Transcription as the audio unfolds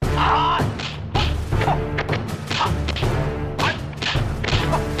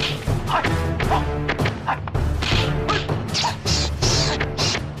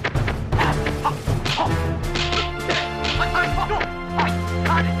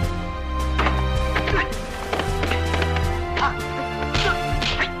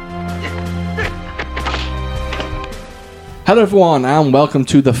Hello, everyone, and welcome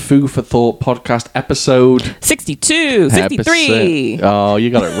to the Food for Thought podcast episode 62, 63. Oh, you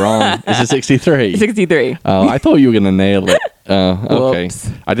got it wrong. Is it 63? 63. Oh, I thought you were going to nail it. Okay.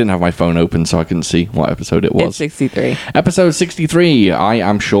 Whoops. I didn't have my phone open, so I couldn't see what episode it was. It's 63. Episode 63. I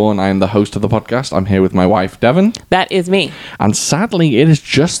am Sean. I am the host of the podcast. I'm here with my wife, Devon. That is me. And sadly, it is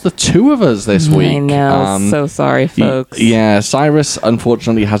just the two of us this week. I know. So sorry, folks. Yeah, Cyrus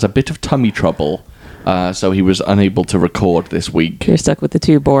unfortunately has a bit of tummy trouble. So he was unable to record this week. You're stuck with the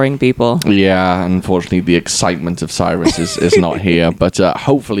two boring people. Yeah, unfortunately, the excitement of Cyrus is not here. But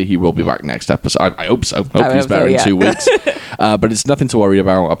hopefully he will be back next episode. I hope so. Hope he's better in 2 weeks. But it's nothing to worry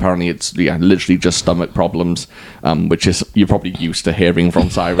about. Apparently, it's literally just stomach problems, which is you're probably used to hearing from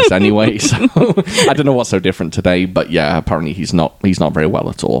Cyrus anyway. So I don't know what's so different today. But yeah, apparently he's not very well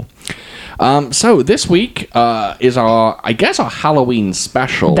at all. So this week is our Halloween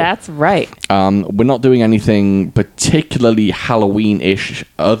special. That's right. We're not doing anything particularly Halloween-ish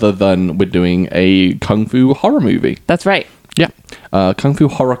other than we're doing a Kung Fu horror movie. That's right. Yeah. Kung Fu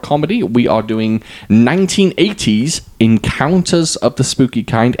horror comedy. We are doing 1980s Encounters of the Spooky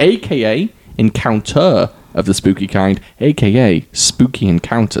Kind, a.k.a. Encounter of the Spooky Kind, a.k.a. Spooky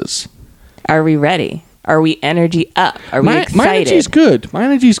Encounters. Are we ready? Are we energy up? Are we excited? My energy's good. My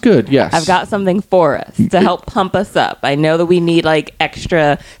energy's good, yes. I've got something for us to help pump us up. I know that we need some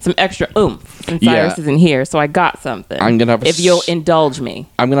extra oomph since Cyrus isn't here, so I got something. I'm gonna have if you'll indulge me.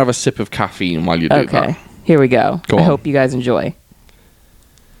 I'm going to have a sip of caffeine while you do that. Okay, here we go. Go I on. hope you guys enjoy.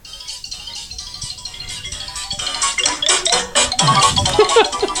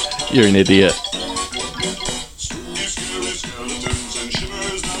 You're an idiot.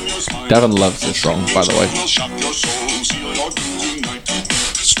 Devon loves this song, by the way.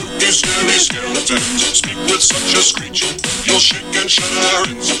 Spooky, scary skeletons speak with such a screech. You'll shake and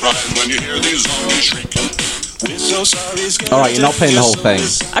shudder in surprise when you hear these zombies shriek. We're so sorry, All right, you're not playing the whole thing.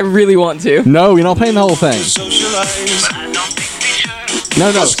 I really want to. No, you're not playing the whole thing.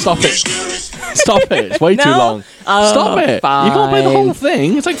 No, stop it. Stop it. It's way too long. Stop it. Fine. You can't play the whole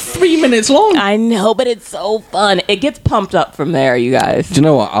thing. It's like 3 minutes long. I know, but it's so fun. It gets pumped up from there, you guys. Do you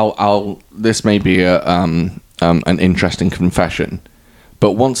know what? This may be an interesting confession,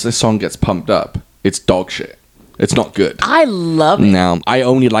 but once this song gets pumped up, it's dog shit. It's not good. I love it. Now, I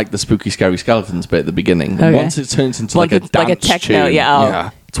only like the spooky, scary skeletons bit at the beginning. Okay. Once it turns into like a dance like a techno,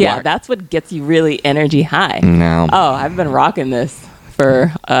 tune, it's whack. that's what gets you really energy high. No. Oh, I've been rocking this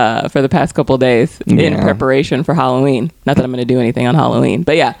for the past couple of days in preparation for Halloween. Not that I'm going to do anything on Halloween,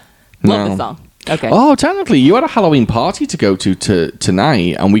 but yeah, love this song. Okay. Oh, technically, you had a Halloween party to go to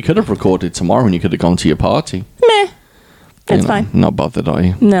tonight, and we could have recorded tomorrow, and you could have gone to your party. Meh. It's fine. Not bothered, are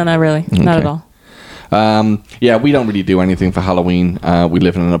you? No, not really. Not at all. Yeah, we don't really do anything for Halloween. We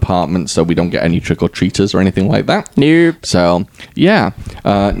live in an apartment, so we don't get any trick-or-treaters or anything like that. Nope. So, yeah,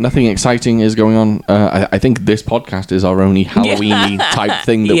 nothing exciting is going on. I think this podcast is our only Halloween-y type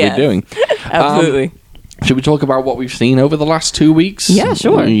thing that we're doing. Absolutely. Should we talk about what we've seen over the last 2 weeks? Yeah,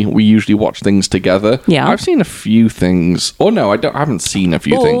 sure. We usually watch things together. Yeah. I've seen a few things. Oh, no, I haven't seen a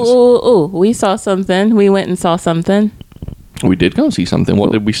few things. Ooh, we saw something. We went and saw something. We did go and see something.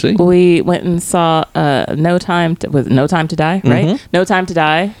 What did we see? We went and saw No Time to Die, right? Mm-hmm. No Time to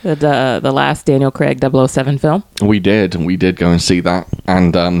Die, the last Daniel Craig 007 film. We did go and see that,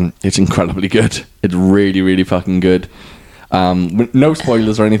 and it's incredibly good. It's really, really fucking good. No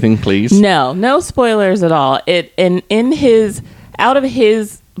spoilers or anything, please. No spoilers at all. Out of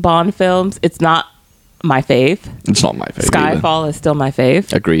his Bond films, it's not my fave. It's not my favorite. Skyfall is still my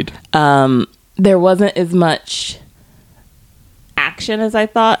fave. Agreed. There wasn't as much action as I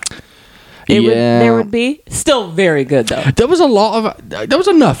thought there would be. Still very good though. There was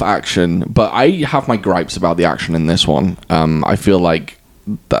enough action, but I have my gripes about the action in this one. I feel like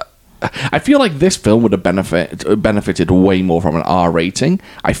this film would have benefited way more from an R rating.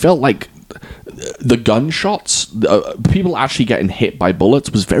 I felt like the gunshots, people actually getting hit by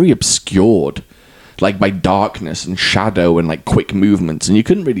bullets, was very obscured, like by darkness and shadow and like quick movements, and you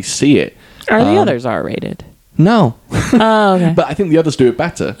couldn't really see it. Are the others R rated? No. Oh, okay. But I think the others do it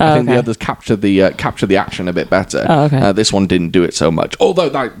better. I think the others capture the action a bit better. Oh, okay. This one didn't do it so much. Although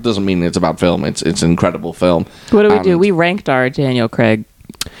that doesn't mean it's a bad film. It's an incredible film. What do we do? We ranked our Daniel Craig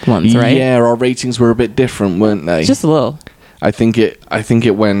ones, right? Yeah, our ratings were a bit different, weren't they? Just a little. I think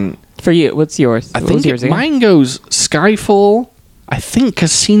it went. For you, what's yours? Mine goes Skyfall, I think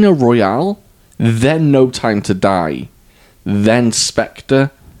Casino Royale, then No Time to Die, then Spectre,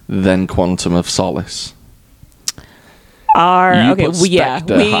 then Quantum of Solace. The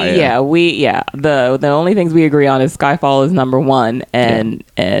only things we agree on is Skyfall is number 1 and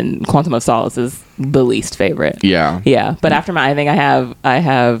Quantum of Solace is the least favorite. Yeah. But after I think I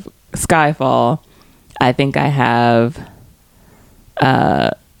have Skyfall. I think I have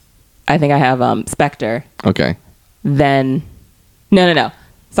Spectre. Okay. Then no.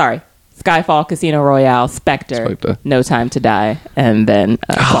 Sorry. Skyfall, Casino Royale, Spectre, No Time to Die, and then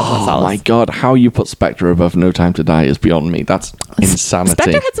Quantum of Solace. Oh my God, how you put Spectre above No Time to Die is beyond me. That's insanity.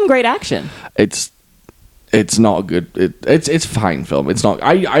 Spectre had some great action. It's not a good. It's a fine film. It's not.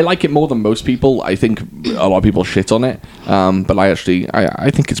 I like it more than most people. I think a lot of people shit on it, but I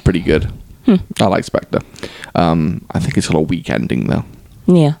think it's pretty good. I like Spectre. I think it's got a weak ending though.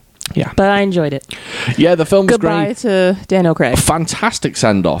 Yeah, but I enjoyed it. Yeah, the film was great. Goodbye to Daniel Craig. Fantastic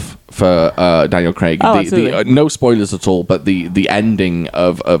send off for Daniel Craig. Oh, absolutely. No spoilers at all, but the ending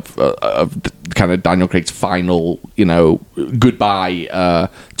of kind of Daniel Craig's final, goodbye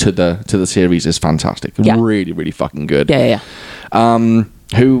to the series is fantastic. Yeah. Really, really fucking good. Yeah.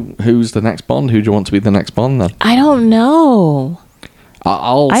 Who's the next Bond? Who do you want to be the next Bond then? I don't know.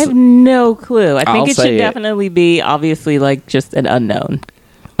 I have no clue. I think it should definitely be obviously like just an unknown.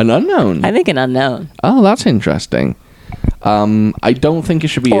 An unknown? I think an unknown. Oh, that's interesting. I don't think it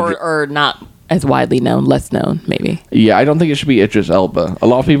should be... Or not as widely known, less known, maybe. Yeah, I don't think it should be Idris Elba. A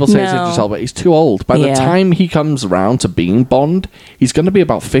lot of people say it's Idris Elba. He's too old. By the time he comes around to being Bond, he's going to be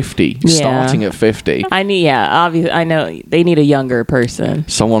about 50, starting at 50. Obviously, I know they need a younger person.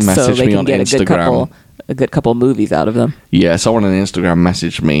 Someone messaged me on Instagram. A good couple movies out of them. Yeah, someone on Instagram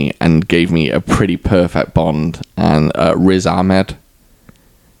messaged me and gave me a pretty perfect Bond, and Riz Ahmed.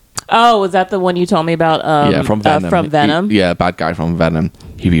 Oh, was that the one you told me about? From Venom. Bad guy from Venom.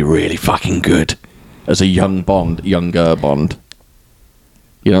 He'd be really fucking good as a younger Bond.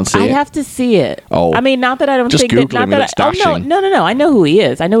 You don't see it? I'd have to see it. Oh, I mean, not that I don't just think Google him. It's dashing. No. I know who he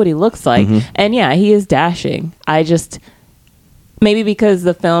is. I know what he looks like, and yeah, he is dashing. I just maybe because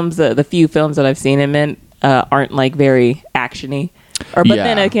the few films that I've seen him in aren't like very actiony, but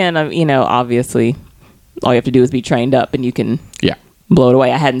then again, obviously, all you have to do is be trained up, and you can blow it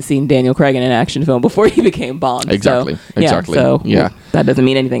away. I hadn't seen Daniel Craig in an action film before he became Bond. Exactly. That doesn't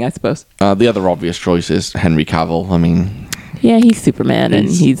mean anything, I suppose. The other obvious choice is Henry Cavill. I mean, yeah, he's Superman and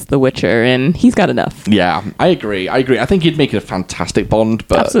he's The Witcher, and he's got enough. Yeah, I agree. I think he'd make it a fantastic Bond,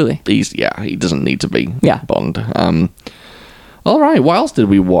 but absolutely, he doesn't need to be Bond. All right, what else did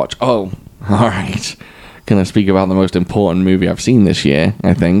we watch? Oh, all right. Gonna speak about the most important movie I've seen this year,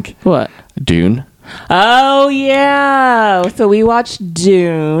 I think. What? Dune. Oh, yeah. So we watched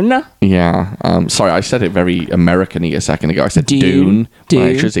Dune. Yeah. Sorry, I said it very American-y a second ago. I said Dune.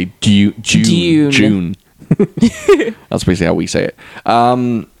 I should say June. That's basically how we say it.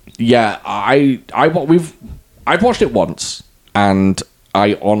 Yeah, I've watched it once, and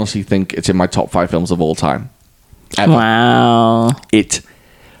I honestly think it's in my top 5 films of all time. Ever. Wow.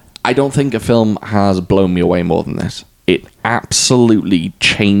 I don't think a film has blown me away more than this. It absolutely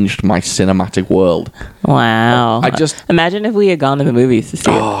changed my cinematic world. Wow. I just imagine if we had gone to the movies to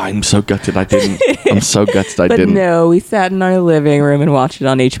see it. Oh, I'm so gutted I didn't. I'm so gutted I didn't. But no, we sat in our living room and watched it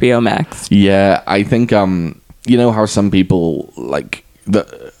on HBO Max. Yeah, I think you know how some people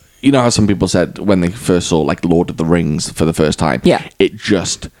said when they first saw like Lord of the Rings for the first time. Yeah. It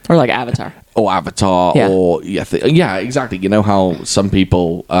just or like Avatar. Or Avatar or exactly. You know how some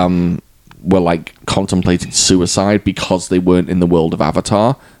people were like contemplating suicide because they weren't in the world of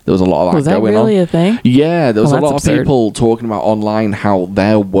Avatar. There was a lot of that going on. Was that really a thing? Yeah, there was a lot absurd. of people talking about online how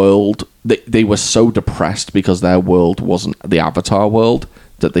their world, they were so depressed because their world wasn't the Avatar world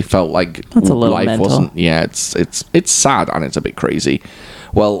that they felt like life mental. wasn't. Yeah, it's sad and it's a bit crazy.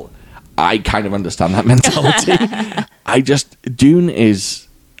 Well, I kind of understand that mentality. Dune is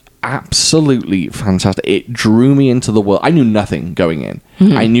absolutely fantastic. It drew me into the world. I knew nothing going in.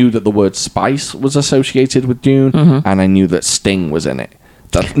 I knew that the word spice was associated with Dune, and I knew that Sting was in it.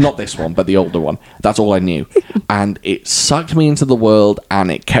 That's not this one, but the older one. That's all I knew. And it sucked me into the world, and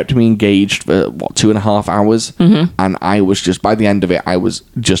it kept me engaged for 2.5 hours. And I was just, by the end of it, I was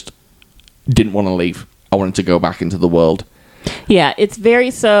just didn't want to leave. I wanted to go back into the world. Yeah, it's very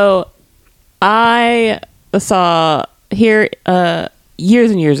so. I saw here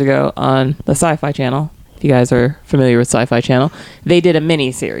years and years ago on the Sci-Fi Channel. If you guys are familiar with Sci-Fi Channel, they did a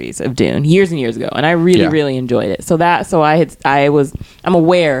mini series of Dune years and years ago, and I really enjoyed it. I'm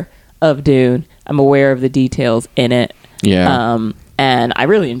aware of Dune. I'm aware of the details in it. Yeah. And I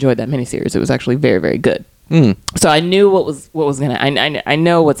really enjoyed that miniseries. It was actually very, very good. So I knew what was gonna. I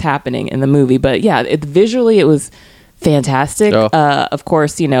know what's happening in the movie, but yeah, visually it was fantastic. Of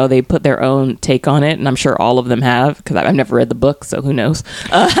course, they put their own take on it, and I'm sure all of them have, because I've never read the book, so who knows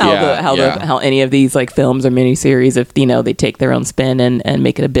how any of these like films or miniseries, if they take their own spin and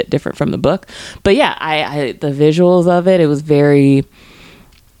make it a bit different from the book. But yeah, I the visuals of it was very,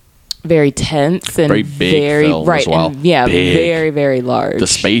 very tense and very big film as well. And, big. Very, very large.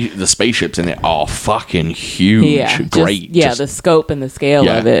 The spaceships in it are fucking huge. Yeah, great. The scope and the scale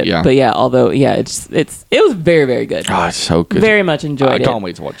of it. Yeah. But it was very, very good. Oh, it's so good. Very much enjoyed it. I can't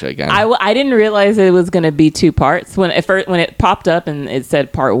wait to watch it again. I didn't realize it was going to be 2 parts. When it popped up and it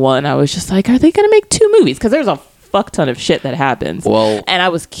said part 1, I was just like, are they going to make 2 movies? Because there's a fuck ton of shit that happens. Well, and I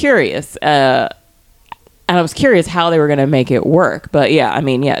was curious. How they were going to make it work. But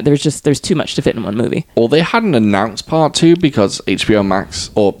there's too much to fit in one movie. Well, they hadn't announced part 2 because HBO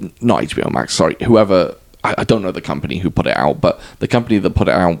Max, or not HBO Max, sorry, whoever, I don't know the company who put it out, but the company that put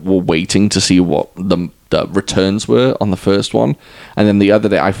it out were waiting to see what the returns were on the first one. And then the other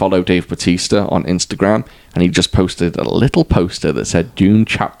day I followed Dave Bautista on Instagram, and he just posted a little poster that said Dune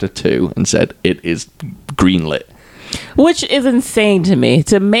Chapter 2 and said it is greenlit. Which is insane to me.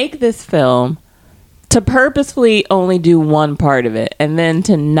 To make this film, to purposefully only do one part of it and then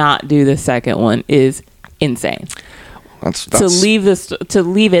to not do the second one is insane. That's to leave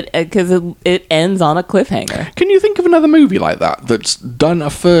it because it ends on a cliffhanger. Can you think of another movie like that that's done a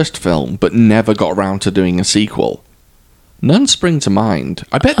first film but never got around to doing a sequel? None spring to mind.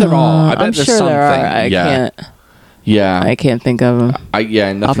 I bet there are. I bet I'm there's sure something. There are. I can't. Yeah, I can't think of them.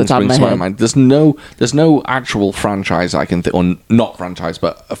 Nothing springs to my mind. There's no actual franchise I can think, or not franchise,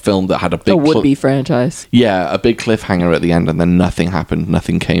 but a film that had a big would-be franchise. Yeah, a big cliffhanger at the end, and then nothing happened.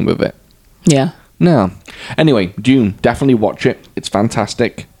 Nothing came of it. Yeah. No. Anyway, Dune. Definitely watch it. It's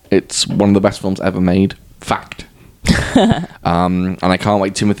fantastic. It's one of the best films ever made. Fact. And I can't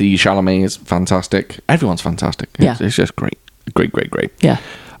wait. Timothée Chalamet is fantastic. Everyone's fantastic. Yeah. It's just great. Great. Yeah.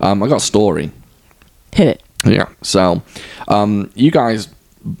 I got a story. Hit it. Yeah, so you guys,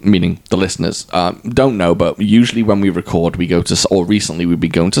 meaning the listeners, don't know, but usually when we record, we go to, or recently we've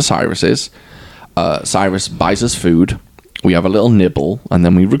been going to Cyrus's. Cyrus buys us food, we have a little nibble, and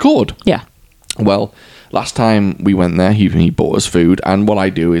then we record. Yeah. Well, last time we went there, he bought us food, and what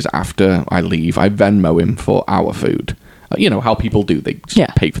I do is after I leave, I Venmo him for our food. How people do, they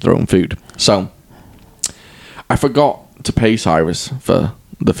just pay for their own food. So, I forgot to pay Cyrus for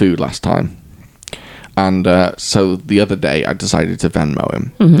the food last time. And so the other day, I decided to Venmo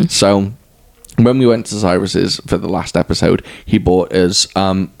him. Mm-hmm. So when we went to Cyrus's for the last episode, he bought us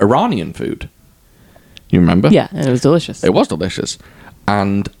Iranian food. You remember? Yeah, and it was delicious. It was delicious.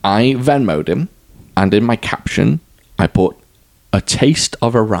 And I Venmo'd him, and in my caption, I put, "A taste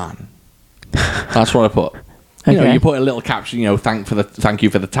of Iran." That's what I put. Okay. You put a little caption, thank you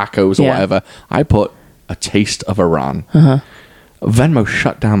for the tacos or whatever. I put, "A taste of Iran." Uh-huh. Venmo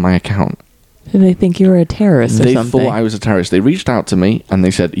shut down my account. Did they think you were a terrorist or something? They thought I was a terrorist. They reached out to me and they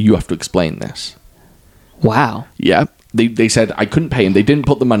said, "You have to explain this." Wow. Yeah. They said I couldn't pay him. They didn't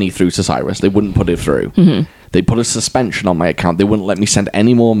put the money through to Cyrus. They wouldn't put it through. Mm-hmm. They put a suspension on my account. They wouldn't let me send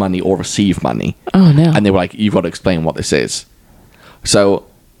any more money or receive money. Oh, no. And they were like, "You've got to explain what this is." So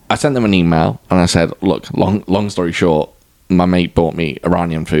I sent them an email and I said, "Look, long story short, my mate bought me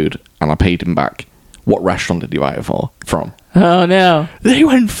Iranian food and I paid him back. What restaurant did you buy it from?" Oh, no. They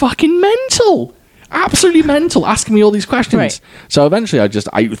went fucking mental. Absolutely mental, asking me all these questions. Right. So eventually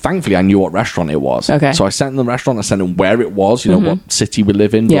thankfully I knew what restaurant it was. Okay. So I sent them the restaurant, I sent them where it was, what city we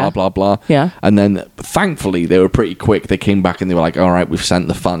live in, blah, blah, blah. Yeah. And then thankfully they were pretty quick. They came back and they were like, "All right, we've sent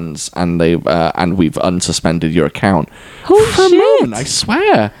the funds and we've unsuspended your account." Oh, For shit. a moment, I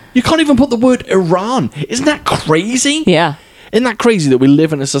swear. You can't even put the word Iran. Isn't that crazy? Yeah. Isn't that crazy that we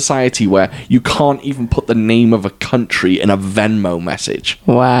live in a society where you can't even put the name of a country in a Venmo message?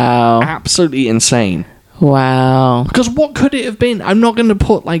 Wow. Absolutely insane. Wow. Because what could it have been? I'm not going to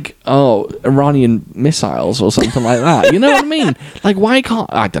put, Iranian missiles or something like that. You know what I mean? Why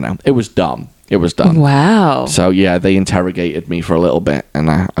can't... I don't know. It was dumb. Wow. So, yeah, they interrogated me for a little bit, and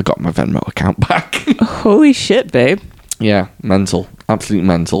I got my Venmo account back. Holy shit, babe. Yeah, mental. Absolutely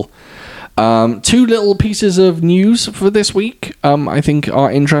mental. 2 little pieces of news for this week I think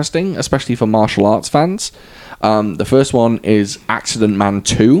are interesting, especially for martial arts fans. The first one is Accident Man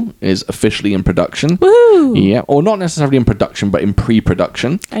 2 is officially in production. Woo! Yeah, or not necessarily in production, but in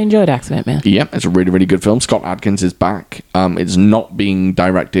pre-production. I enjoyed Accident Man. Yeah, it's a really, really good film. Scott Adkins is back. It's not being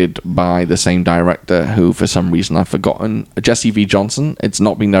directed by the same director who, for some reason, I've forgotten. Jesse V. Johnson. It's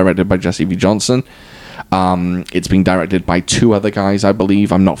not being directed by Jesse V. Johnson. It's being directed by 2 other guys, I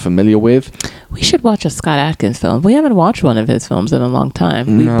believe, I'm not familiar with. We should watch a Scott Adkins film. We haven't watched one of his films in a long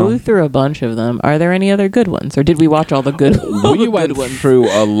time. We blew through a bunch of them. Are there any other good ones? Or did we watch all the good ones? We went through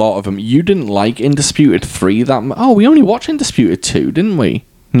a lot of them. You didn't like Indisputed 3 that much. Oh, we only watched Indisputed 2, didn't we?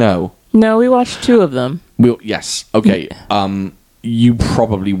 No. No, we watched 2 of them. Yes. Okay. You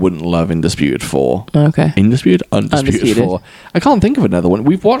probably wouldn't love Indisputed 4. Okay. Undisputed 4. I can't think of another one.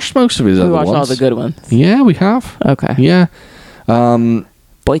 We've watched most of his other ones. We watched all the good ones. Yeah, we have. Okay. Yeah.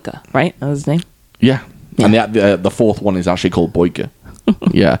 Boyka, right? That was his name? Yeah. And the fourth one is actually called Boyka.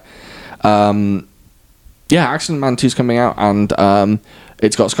 Yeah. Accident Man 2 is coming out, and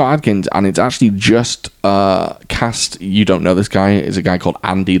it's got Scott Adkins, and it's actually just cast. You don't know this guy. Is a guy called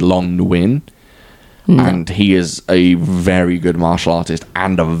Andy Long Nguyen. No. And he is a very good martial artist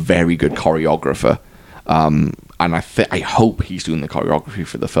and a very good choreographer. And I hope he's doing the choreography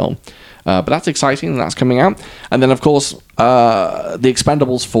for the film. But that's exciting, and that's coming out. And then, of course, The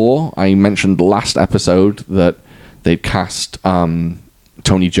Expendables 4. I mentioned last episode that they'd cast Tony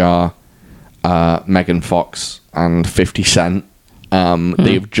Jaa, Megan Fox, and 50 Cent.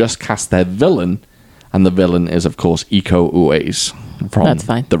 They've just cast their villain, and the villain is, of course, Iko Uwais from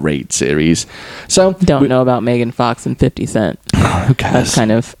the Raid series. So don't know about Megan Fox and 50 Cent. Who cares? That's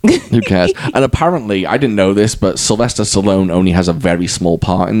kind of... Who cares? And apparently, I didn't know this, but Sylvester Stallone only has a very small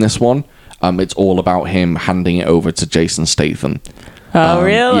part in this one. It's all about him handing it over to Jason Statham. Oh,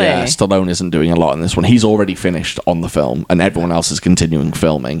 really? Yeah, Stallone isn't doing a lot in this one. He's already finished on the film, and everyone else is continuing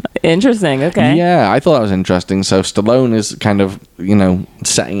filming. Interesting, okay. Yeah, I thought that was interesting. So Stallone is kind of,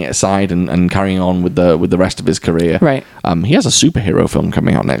 setting it aside and carrying on with the rest of his career. Right. He has a superhero film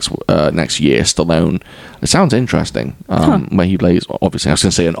coming out next year, Stallone. It sounds interesting, where he plays, obviously, I was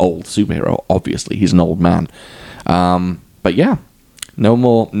going to say an old superhero. Obviously, he's an old man. But yeah, no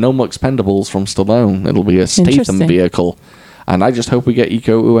more Expendables from Stallone. It'll be a Statham vehicle. And I just hope we get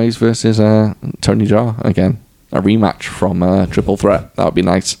Iko Uwais versus Tony Jaa again. A rematch from Triple Threat. That would be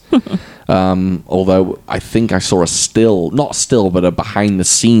nice. Although I think I saw but a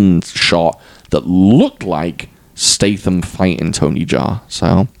behind-the-scenes shot that looked like Statham fighting Tony Jaa.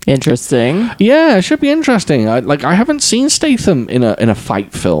 So interesting. Yeah, it should be interesting. I haven't seen Statham in a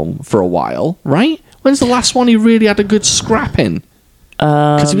fight film for a while, right? When's the last one he really had a good scrap in?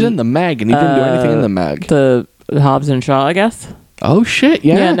 Because he was in the Meg, and he didn't do anything in the Meg. The Hobbs and Shaw, I guess. Oh shit!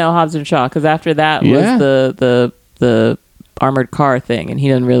 Yeah. Yeah, no, Hobbs and Shaw. Because after that was the armored car thing, and he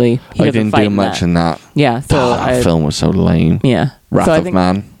didn't really. He didn't do much in that. Yeah, so that film was so lame. Yeah, Wrath of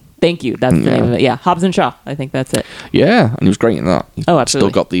Man. Thank you. That's the name of it. Yeah, Hobbs and Shaw. I think that's it. Yeah, and he was great in that. Oh,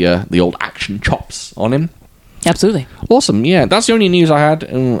 absolutely. Still got the old action chops on him. Absolutely. Awesome. Yeah, that's the only news I had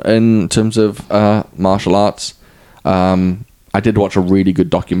in terms of martial arts. I did watch a really good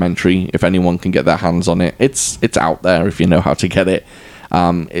documentary. If anyone can get their hands on it, it's out there if you know how to get it.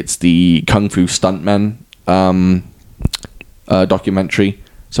 It's the Kung Fu Stuntmen documentary.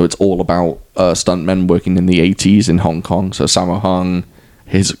 So it's all about stuntmen working in the 80s in Hong Kong. So Sammo Hung,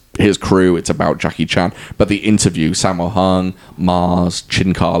 his crew. It's about Jackie Chan, but the interview Sammo Hung, Mars,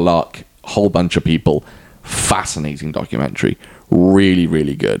 Chin Kar Luck, whole bunch of people. Fascinating documentary. Really,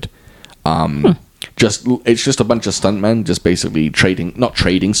 really good. It's just a bunch of stuntmen just basically not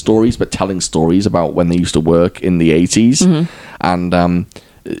trading stories, but telling stories about when they used to work in the 80s. Mm-hmm. And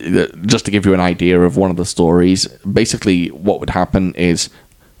just to give you an idea of one of the stories, basically what would happen is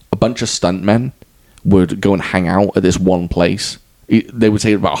a bunch of stuntmen would go and hang out at this one place. They would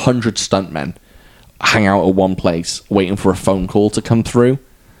say about 100 stuntmen hang out at one place waiting for a phone call to come through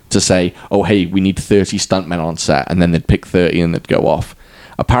to say, oh, hey, we need 30 stuntmen on set. And then they'd pick 30 and they'd go off.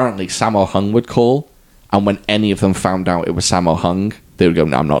 Apparently, Sammo Hung would call, and when any of them found out it was Sammo Hung, they would go,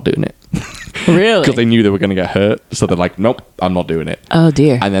 no, I'm not doing it. Really? Because they knew they were going to get hurt. So they're like, nope, I'm not doing it. Oh,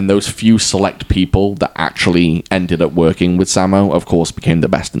 dear. And then those few select people that actually ended up working with Sammo, of course, became the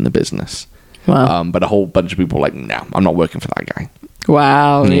best in the business. Wow. But a whole bunch of people were like, no, I'm not working for that guy.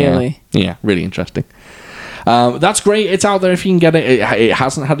 Wow, really? Yeah, really interesting. That's great. It's out there if you can get it. It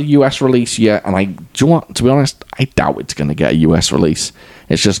hasn't had a US release yet, and to be honest, I doubt it's going to get a US release.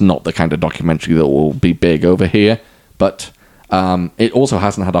 It's just not the kind of documentary that will be big over here. But it also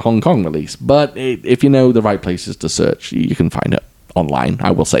hasn't had a Hong Kong release. But if you know the right places to search, you can find it online.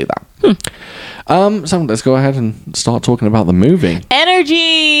 I will say that. So let's go ahead and start talking about the movie.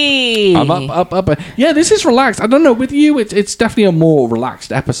 Energy! I'm up. Yeah, this is relaxed. I don't know. With you, it's definitely a more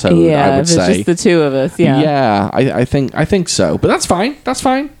relaxed episode, I would say. It's just the two of us, yeah. Yeah, I think so. But that's fine.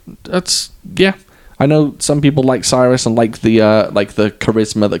 Yeah. I know some people like Cyrus and like the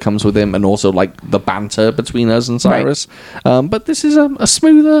charisma that comes with him, and also like the banter between us and Cyrus. Right. But this is a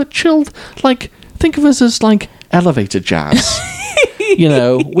smoother, chilled, think of us as like elevator jazz. You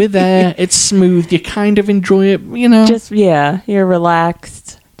know, we're there. It's smooth. You kind of enjoy it, you know. Just, you're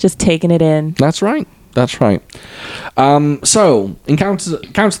relaxed. Just taking it in. That's right. That's right. So, Encounters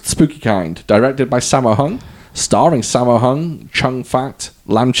of the Spooky Kind, directed by Sammo Hung, starring Sammo Hung, Chung Fat,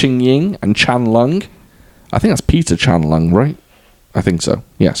 Lam Ching Ying, and Chan Lung. I think that's Peter Chan Lung, right? I think so,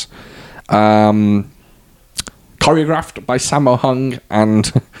 yes. Choreographed by Sammo Hung,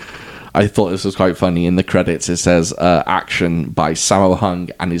 and I thought this was quite funny. In the credits, it says, action by Sammo Hung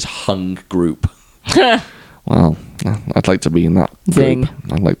and his Hung group. Well, I'd like to be in that group.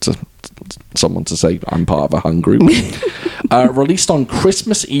 I'd like someone to say I'm part of a Hung group. Released on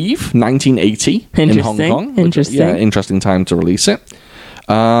Christmas Eve, 1980 in Hong Kong. Interesting time to release it.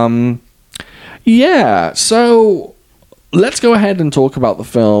 So let's go ahead and talk about the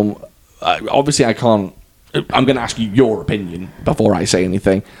film. Obviously, I'm going to ask you your opinion before I say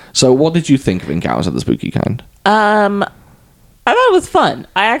anything. So what did you think of Encounters of the Spooky Kind? I thought it was fun.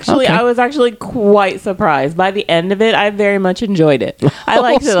 I was actually quite surprised. By the end of it, I very much enjoyed it. I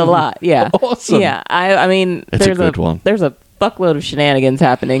liked it a lot. Yeah. Awesome. Yeah. I mean, it's a good one. There's a fuckload of shenanigans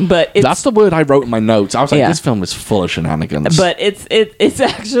happening, but that's the word I wrote in my notes. I was like, this film is full of shenanigans. But it's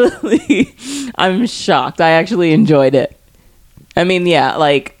actually, I'm shocked. I actually enjoyed it. I mean,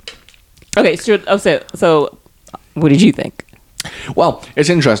 okay, so what did you think? Well, it's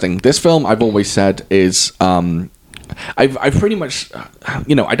interesting. This film, I've always said, is I've pretty much,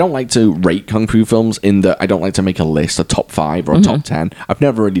 I don't like to rate kung fu films in that I don't like to make a list, a top 5 or a top 10. I've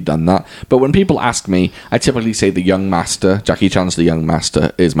never really done that. But when people ask me, I typically say The Young Master, Jackie Chan's The Young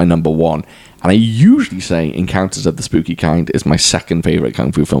Master, is my number 1. And I usually say Encounters of the Spooky Kind is my second favorite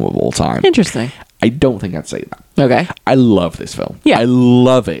kung fu film of all time. Interesting. I don't think I'd say that. Okay. I love this film. Yeah. I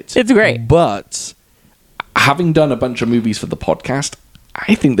love it. It's great. But having done a bunch of movies for the podcast,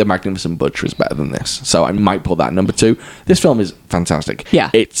 I think The Magnificent Butcher is better than this. So I might put that at number 2. This film is fantastic. Yeah.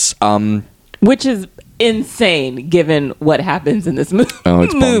 It's which is insane given what happens in this movie. Oh,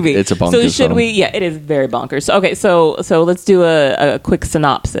 it's movie. It's a bonkers. So should we? Yeah, it is very bonkers. Okay, so let's do a quick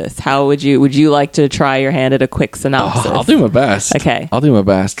synopsis. How would you like to try your hand at a quick synopsis? I'll do my best. Okay. I'll do my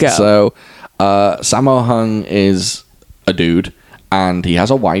best. Go. So Sammo Hung is a dude, and he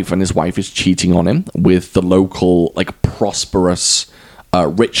has a wife, and his wife is cheating on him with the local, prosperous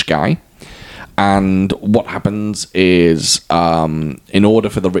rich guy. And what happens is, in order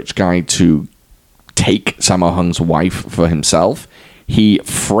for the rich guy to take Sammo Hung's wife for himself, he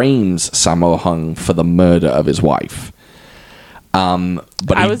frames Sammo Hung for the murder of his wife.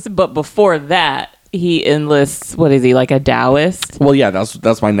 But before that, he enlists, what is he, like a Taoist? Well, yeah,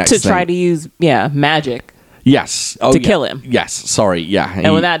 that's my next thing. To try to use, magic. Yes. To kill him. Yes, sorry, yeah.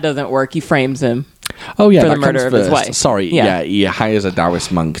 And when that doesn't work, he frames him. Oh, yeah, for the murder of his wife. Sorry, he hires a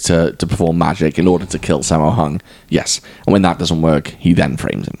Taoist monk to perform magic in order to kill Sammo Hung. Yes. And when that doesn't work, he then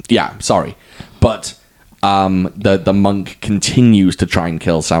frames him. Yeah, sorry. But the monk continues to try and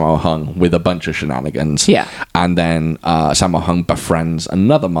kill Sammo Hung with a bunch of shenanigans. Yeah. And then Sammo Hung befriends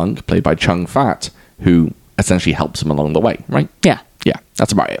another monk, played by Chung Fat, who essentially helps him along the way, right? Yeah. Yeah,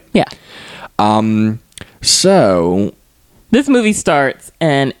 that's about it. Yeah. So this movie starts,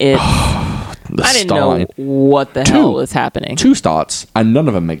 and it's... I didn't know what the hell was happening. 2 starts, and none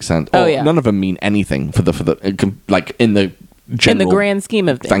of them make sense. None of them mean anything for the in the general, in the grand scheme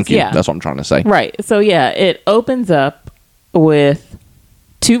of things. Thank you. Yeah. That's what I'm trying to say. Right. So it opens up with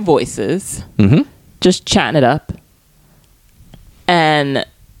 2 voices, just chatting it up, and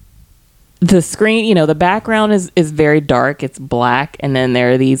the screen. The background is very dark. It's black, and then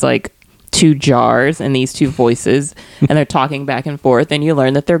there are these 2 jars and these 2 voices, and they're talking back and forth, and you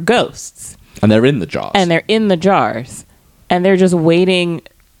learn that they're ghosts. And they're in the jars. And they're just waiting.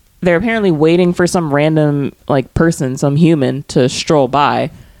 They're apparently waiting for some random person, some human, to stroll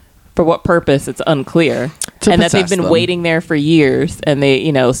by. For what purpose, it's unclear. And that they've been waiting there for years. And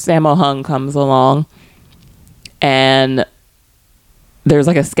Sammo Hung comes along, and there's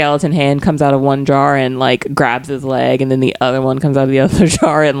a skeleton hand comes out of one jar and grabs his leg, and then the other one comes out of the other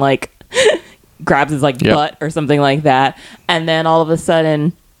jar and grabs his butt or something like that. And then all of a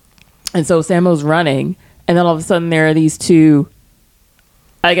sudden, and so Sammo's running, and then all of a sudden there are these 2,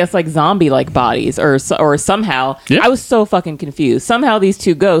 I guess zombie bodies or somehow. I was so fucking confused. Somehow these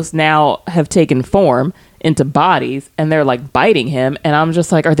 2 ghosts now have taken form into bodies, and they're biting him, and I'm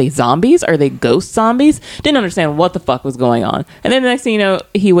just are they zombies? Are they ghost zombies? Didn't understand what the fuck was going on. And then the next thing you know,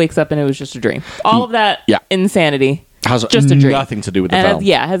 he wakes up and it was just a dream. All of that insanity. Has just a dream. Nothing to do with the and film.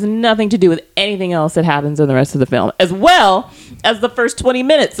 has nothing to do with anything else that happens in the rest of the film, as well as the first 20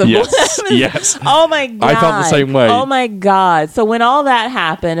 minutes of what happens. Yes. Oh my God. I felt the same way. Oh my God. So when all that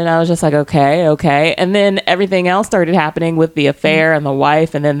happened, and I was just like, okay. And then everything else started happening with the affair and the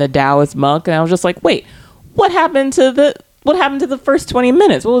wife and then the Taoist monk. And I was just like, wait, what happened to the first 20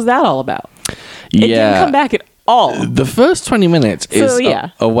 minutes? What was that all about? It didn't come back at all. The first 20 minutes is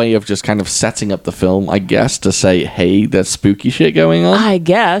a way of just kind of setting up the film, I guess, to say, hey, there's spooky shit going on. I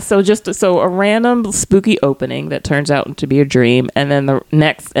guess. So a random spooky opening that turns out to be a dream, and then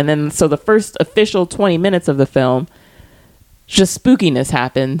the first official 20 minutes of the film, just spookiness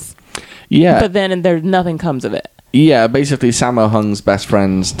happens. Yeah. But then nothing comes of it. Yeah, basically Sammo Hung's best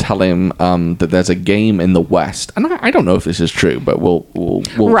friends tell him that there's a game in the West. And I don't know if this is true, but we'll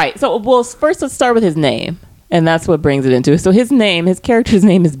Right. So, first let's start with his name. And that's what brings it into it. So his character's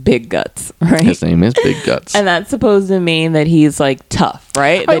name is Big Guts, right? His name is Big Guts. And that's supposed to mean that he's like tough,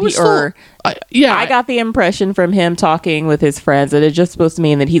 right? I got the impression from him talking with his friends that it's just supposed to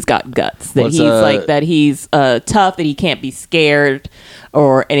mean that he's got guts, that he's tough, that he can't be scared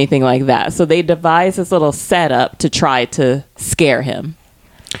or anything like that. So they devise this little setup to try to scare him.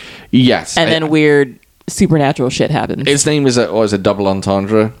 Yes. And then weird supernatural shit happens. His name is a double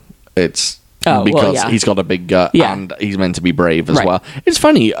entendre. It's because he's got a big gut and he's meant to be brave as well. It's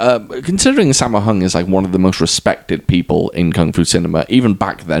funny, considering Sammo Hung is like one of the most respected people in Kung Fu cinema, even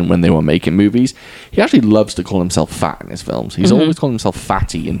back then when they were making movies, he actually loves to call himself fat in his films. He's always called himself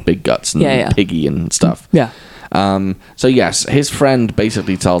Fatty and Big Guts and Piggy and stuff. Yeah. So yes, his friend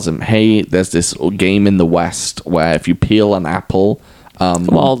basically tells him, hey, there's this game in the West where if you peel an apple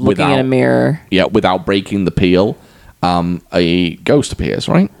while looking in a mirror, without breaking the peel, a ghost appears,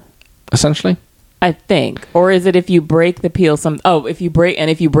 right? Essentially, I think, or is it if you break the peel? If you break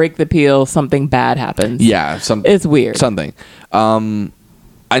the peel, something bad happens. Yeah, it's weird. Something.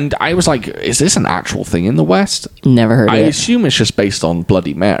 And I was like, is this an actual thing in the West? Never heard of it. I assume it's just based on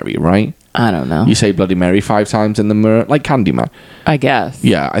Bloody Mary, right? I don't know. You say Bloody Mary 5 times in the mirror, like Candyman. I guess.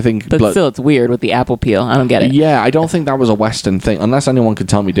 Yeah, I think. But still, it's weird with the apple peel. I don't get it. Yeah, I don't think that was a Western thing, unless anyone could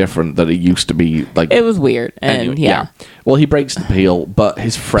tell me different. That it used to be like. It was weird, and anyway, Well, he breaks the peel, but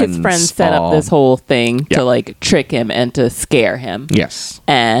his friends set up this whole thing to like trick him and to scare him. Yes,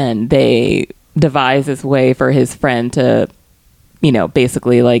 and they devise this way for his friend to,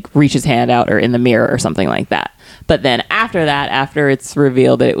 basically like reach his hand out or in the mirror or something like that. But then after it's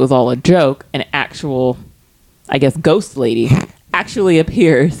revealed that it was all a joke, an actual, I guess, ghost lady actually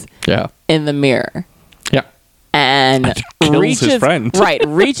appears in the mirror. Yeah. And kills his friend.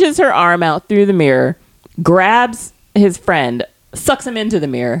 Reaches her arm out through the mirror, grabs his friend, sucks him into the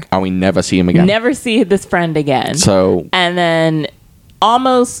mirror. And we never see him again. Never see this friend again. So. And then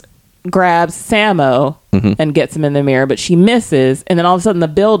almost grabs Sammo and gets him in the mirror, but she misses, and then all of a sudden the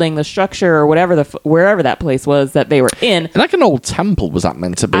building, the structure, or whatever wherever that place was that they were in, like an old temple, was that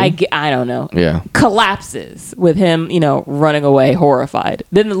meant to be? I don't know. Yeah, collapses with him, running away, horrified.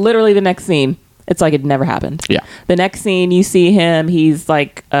 Then literally the next scene, it's like it never happened. Yeah. The next scene, you see him. He's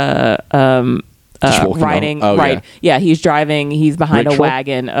like riding, he's driving. He's behind a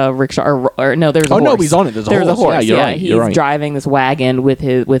wagon, a rickshaw, or no, there's a horse. No, he's on it. There's a horse. Yeah, he's driving this wagon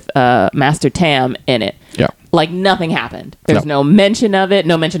with Master Tam in it. Yeah, like nothing happened. There's no mention of it.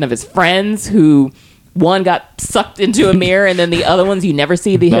 No mention of his friends who. One got sucked into a mirror, and then the other ones, you never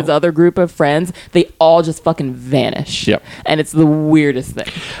see his other group of friends. They all just fucking vanish. Yep. And it's the weirdest thing.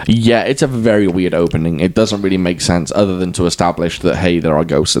 Yeah, it's a very weird opening. It doesn't really make sense other than to establish that, hey, there are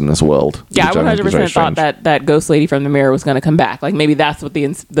ghosts in this world. Yeah, I 100% thought that ghost lady from the mirror was going to come back. Like, maybe that's what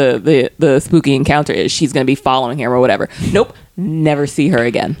the spooky encounter is. She's going to be following him or whatever. Nope. Never see her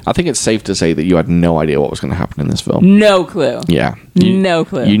again. I think it's safe to say that you had no idea what was going to happen in this film. No clue. Yeah. No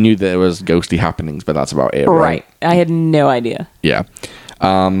clue. You knew there was ghosty happenings, but that's about it, right? I had no idea. Yeah.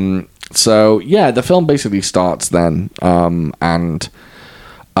 So, yeah, the film basically starts then, and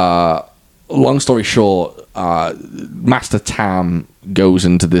long story short, Master Tam goes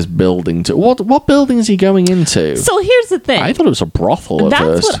into this building to... What building is he going into? So here's the thing. I thought it was a brothel at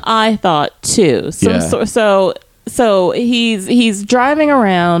first. That's what I thought, too. So he's driving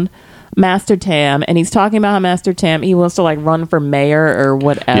around Master Tam, and he's talking about how Master Tam, he wants to like run for mayor or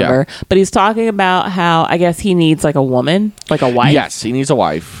whatever, but he's talking about how I guess he needs like a woman, like a wife. Yes, he needs a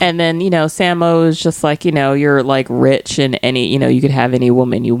wife. And then, Sammo is just like, you're like rich and any, you could have any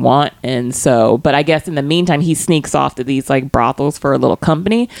woman you want. And so, but I guess in the meantime, he sneaks off to these like brothels for a little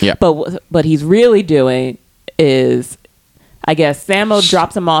company. Yeah. But what he's really doing is, I guess Sammo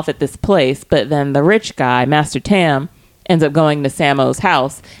drops him off at this place, but then the rich guy, Master Tam, ends up going to Samo's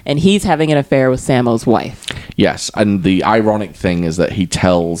house, and he's having an affair with Samo's wife. Yes, and the ironic thing is that he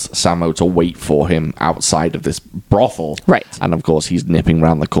tells Samo to wait for him outside of this brothel. Right. And of course, he's nipping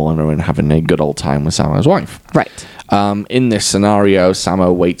around the corner and having a good old time with Samo's wife. Right. In this scenario,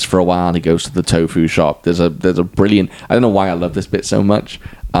 Samo waits for a while. He goes to the tofu shop. There's a brilliant... I don't know why I love this bit so much,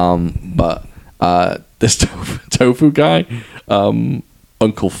 but this tofu guy,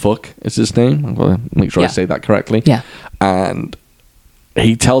 Uncle Fuck is his name. I'm going to make sure I say that correctly. Yeah. And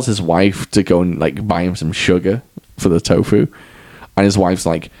he tells his wife to go and like buy him some sugar for the tofu. And his wife's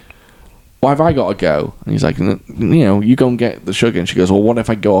like, why have I got to go? And he's like, you go and get the sugar. And she goes, well, what if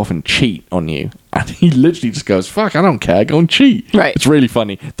I go off and cheat on you? And he literally just goes, fuck, I don't care. Go and cheat. Right. It's really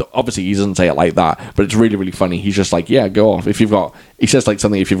funny. Obviously, he doesn't say it like that, but it's really, really funny. He's just like, yeah, go off. He says like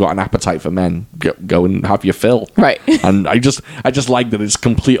something, if you've got an appetite for men, go and have your fill. Right. And I just like that it's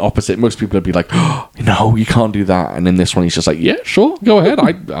complete opposite. Most people would be like, oh, no, you can't do that. And in this one, he's just like, yeah, sure, go ahead.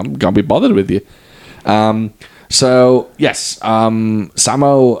 I'm gonna be bothered with you. So yes,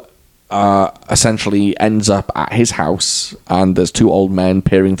 Samo essentially ends up at his house, and there's two old men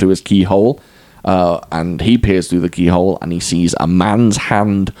peering through his keyhole. And he peers through the keyhole, and he sees a man's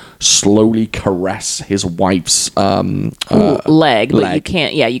hand slowly caress his wife's leg. But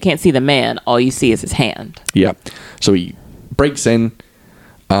you can't see the man. All you see is his hand. Yeah. So he breaks in.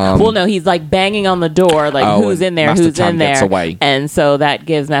 Well, no, he's like banging on the door, like who's in there, Master who's Tam in there, gets away. And so that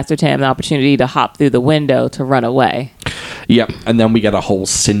gives Master Tam the opportunity to hop through the window to run away. Yep. And then we get a whole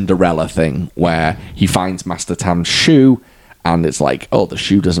Cinderella thing where he finds Master Tam's shoe. And it's like, oh, the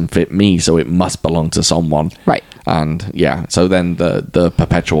shoe doesn't fit me, so it must belong to someone. Right. And yeah, so then the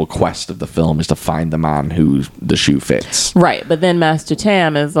perpetual quest of the film is to find the man who the shoe fits. Right. But then Master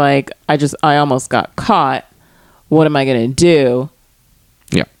Tam is like, I almost got caught. What am I going to do?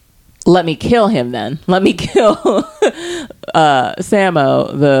 Yeah. Let me kill him then. Let me kill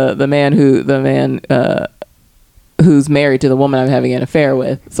Samo, the man who's married to the woman I'm having an affair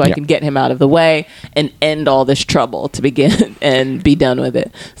with, so I can get him out of the way and end all this trouble to begin and be done with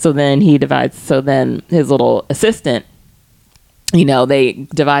it. So then his little assistant, they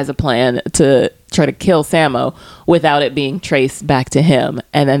devise a plan to try to kill Samo without it being traced back to him.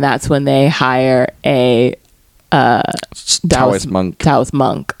 And then that's when they hire a Taoist monk.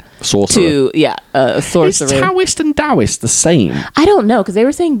 Sorcerer. A sorcerer. Is Taoist and Taoist the same? I don't know, because they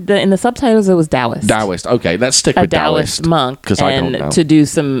were saying in the subtitles it was Taoist. Taoist. Okay, let's stick with Taoist monk, because I don't know. To do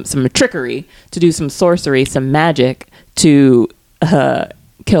some trickery, to do some sorcery, some magic to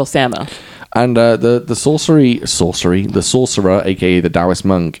kill Samo. And the sorcerer, aka the Taoist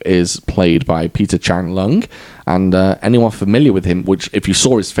monk, is played by Peter Chan Lung. And anyone familiar with him, which if you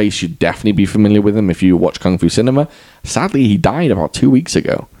saw his face, you'd definitely be familiar with him if you watch Kung Fu Cinema. Sadly, he died about 2 weeks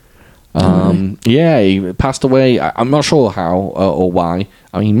ago. Yeah, he passed away. I'm not sure how or why.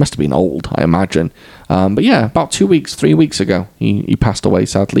 I mean, he must have been old, I imagine. But yeah, about 3 weeks ago, he passed away,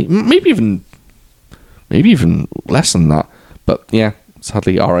 sadly. Maybe even less than that. But yeah,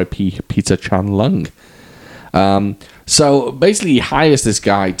 sadly, R.I.P. Peter Chan Lung. So basically, he hires this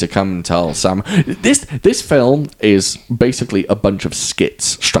guy to come and tell Sam. This film is basically a bunch of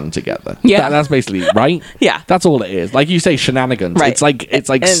skits strung together. Yeah, that's basically right. Yeah, that's all it is. Like you say, shenanigans. Right. It's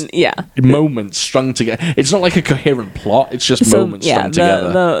like moments strung together. It's not like a coherent plot. It's just moments strung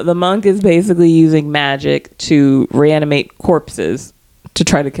together. The monk is basically using magic to reanimate corpses to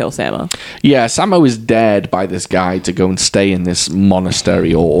try to kill Samo. Yeah, Samo is dared by this guy to go and stay in this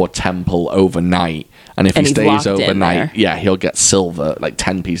monastery or temple overnight. And if he stays overnight, he'll get silver, like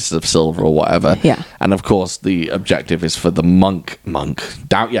 10 pieces of silver or whatever. Yeah. And of course, the objective is for the Taoist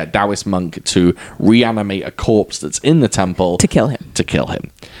monk to reanimate a corpse that's in the temple. To kill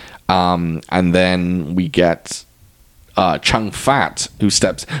him. And then we get Chung Fat,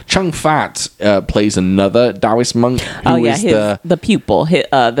 Chung Fat plays another Taoist monk who is the pupil,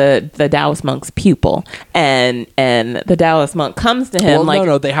 the Taoist monk's pupil, and the Taoist monk comes to him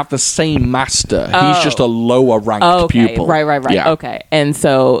they have the same master. He's just a lower ranked pupil. Right. Yeah. Okay. And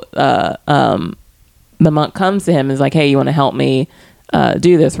so the monk comes to him and is like, hey, you want to help me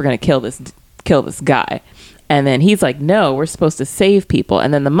do this? We're going to kill this guy. And then he's like, no, we're supposed to save people.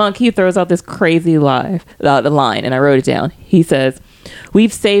 And then the monk, he throws out this crazy line, and I wrote it down. He says,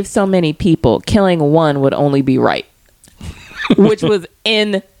 we've saved so many people. Killing one would only be right. Which was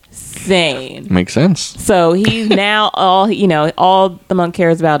insane. Makes sense. So he's now all the monk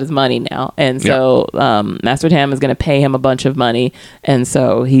cares about is money now. And so Master Tam is going to pay him a bunch of money. And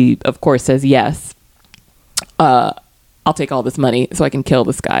so he, of course, says, yes, I'll take all this money so I can kill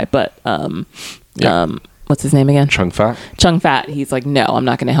this guy. But what's his name again? Chung Fat. Chung Fat. He's like, no, I'm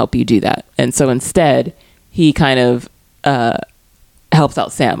not going to help you do that. And so instead, he kind of helps out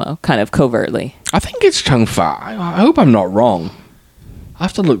Sammo kind of covertly. I think it's Chung Fat. I hope I'm not wrong. I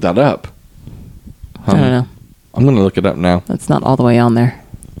have to look that up. I don't know. I'm going to look it up now. That's not all the way on there.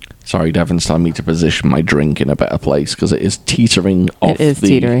 Sorry, Devin's telling me to position my drink in a better place because it is teetering off. It is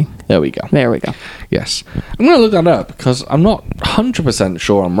teetering. There we go. There we go. Yes. I'm going to look that up because I'm not 100%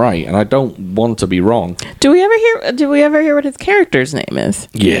 sure I'm right and I don't want to be wrong. Do we ever hear what his character's name is?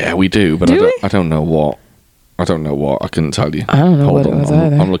 Yeah, we do, but I don't know what. I couldn't tell you. I don't know what it was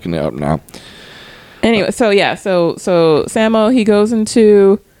either. I'm looking it up now. Anyway, so Sammo, he goes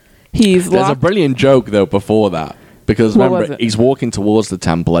into... There's a brilliant joke, though, before that. Because remember, he's walking towards the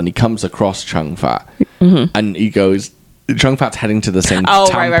temple and he comes across Chung Fat. Mm-hmm. And he goes... Chung Fat's heading to the same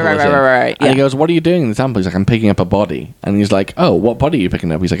temple right. And yeah. he goes, what are you doing in the temple? He's like, I'm picking up a body. And he's like, oh, what body are you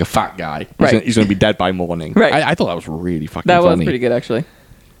picking up? He's like, a fat guy. Right. He's going to be dead by morning. Right. I thought that was really fucking funny. That was pretty good, actually.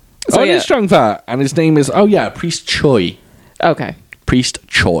 So, it is Chung Fat. And his name is... Oh, yeah, Priest Choi. Okay. Priest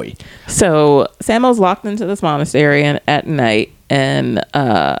Choi. So Sammo's locked into this monastery at night, and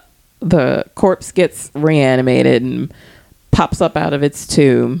the corpse gets reanimated and pops up out of its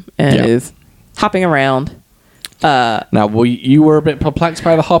tomb and is hopping around. Now, you were a bit perplexed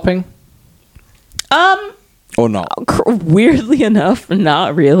by the hopping? Or not? Weirdly enough,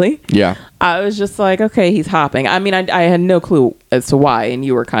 not really. Yeah. I was just like, okay, he's hopping. I mean, I had no clue as to why, and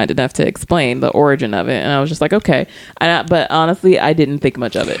you were kind enough to explain the origin of it, and I was just like, okay. But honestly, I didn't think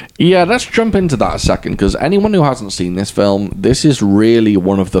much of it. Yeah, let's jump into that a second, because anyone who hasn't seen this film, this is really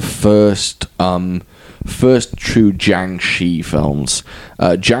one of the first true Jiangxi films.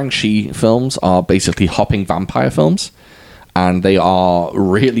 Jiangxi films are basically hopping vampire films. And they are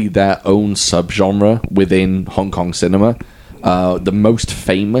really their own subgenre within Hong Kong cinema. The most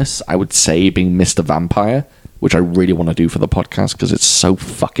famous, I would say, being Mr. Vampire, which I really want to do for the podcast because it's so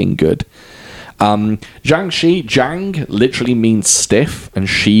fucking good. Jiangxi, Jiang literally means stiff, and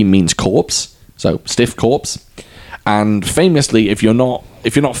Shi means corpse, so stiff corpse. And famously, if you're not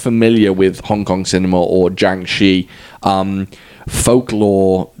familiar with Hong Kong cinema or Jiangxi,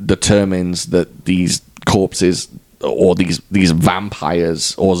 folklore determines that these corpses, or these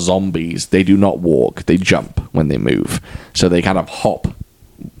vampires or zombies, they do not walk, they jump when they move. So they kind of hop,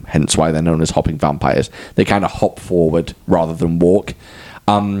 hence why they're known as hopping vampires. They kind of hop forward rather than walk.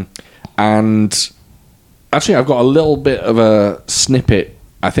 And actually, I've got a little bit of a snippet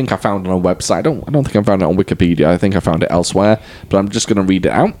I think I found on a website. I don't think I found it on Wikipedia. I think I found it elsewhere, but I'm just going to read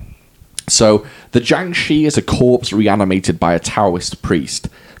it out. So, the Jiangxi is a corpse reanimated by a Taoist priest.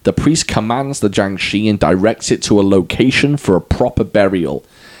 The priest commands the Jiangxi and directs it to a location for a proper burial.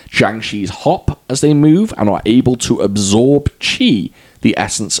 Jiangxis hop as they move and are able to absorb qi, the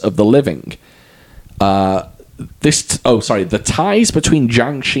essence of the living. The ties between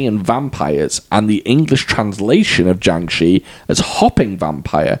Jiangxi and vampires and the English translation of Jiangxi as hopping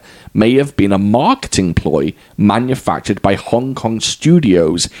vampire may have been a marketing ploy manufactured by Hong Kong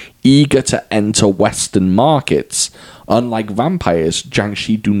studios eager to enter Western markets. Unlike vampires,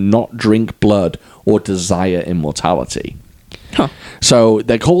 Jiangxi do not drink blood or desire immortality. Huh. So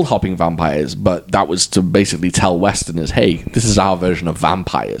they're called hopping vampires, but that was to basically tell Westerners, hey, this is our version of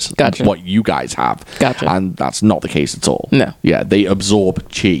vampires. Gotcha. What you guys have. Gotcha. And that's not the case at all. No. Yeah, they absorb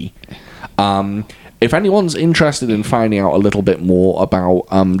qi. If anyone's interested in finding out a little bit more about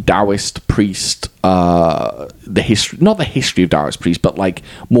Taoist priest, the history, not the history of Taoist priests, but like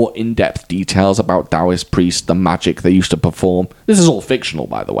more in-depth details about Taoist priests, the magic they used to perform. This is all fictional,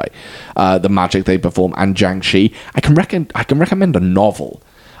 by the way. The magic they perform, and Jiangxi. I can recommend a novel.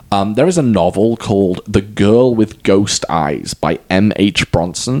 There is a novel called The Girl with Ghost Eyes by M.H.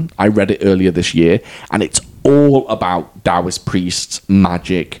 Bronson. I read it earlier this year, and it's all about Taoist priests,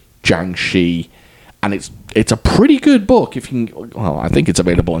 magic, Jiangxi, and it's a pretty good book. If you can, well, I think it's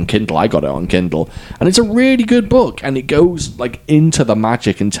available on Kindle. I got it on Kindle, and it's a really good book. And it goes like into the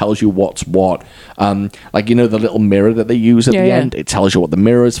magic and tells you what's what. Like, you know, the little mirror that they use at the end. It tells you what the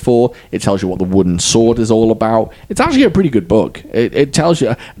mirror is for. It tells you what the wooden sword is all about. It's actually a pretty good book. It tells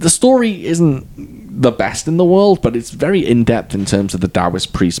you the story isn't the best in the world, but it's very in depth in terms of the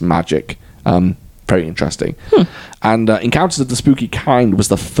Taoist priest magic. Very interesting. And Encounters of the Spooky Kind was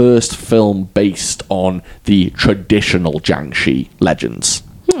the first film based on the traditional Jiangxi legends.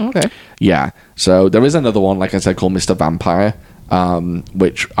 Okay. Yeah. So there is another one, like I said, called Mr. Vampire,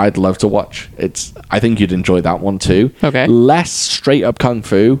 which I'd love to watch. I think you'd enjoy that one too. Okay. Less straight up kung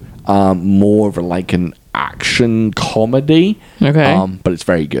fu, more of like an action comedy. Okay. But it's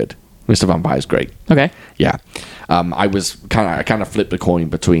very good. Mr. Vampire is great. Okay. Yeah. I kind of flipped a coin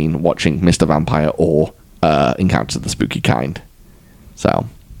between watching Mr. Vampire or Encounters of the Spooky Kind. So,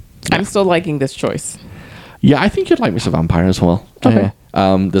 yeah. I'm still liking this choice. Yeah, I think you'd like Mr. Vampire as well. Okay.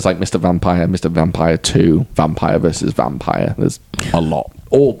 There's like Mr. Vampire 2, Vampire versus Vampire. There's a lot.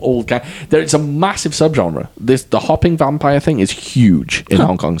 There's a massive subgenre. The hopping vampire thing is huge in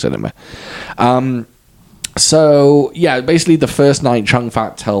Hong Kong cinema. So yeah, basically the first night Chung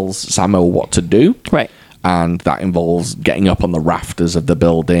Fat tells Sammo what to do. Right. And that involves getting up on the rafters of the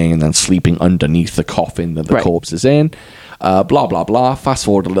building and then sleeping underneath the coffin that the corpse is in. Blah, blah, blah. Fast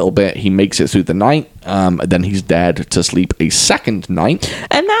forward a little bit. He makes it through the night. Then he's dead to sleep a second night.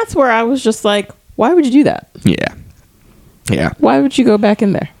 And that's where I was just like, why would you do that? Yeah. Yeah. Why would you go back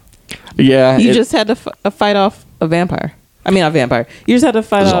in there? Yeah. You just had to fight off a vampire. I mean, not vampire. You just had to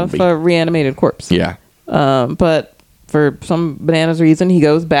fight off a reanimated corpse. Yeah. But for some bananas reason, he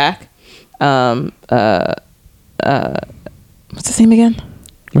goes back. What's his name again?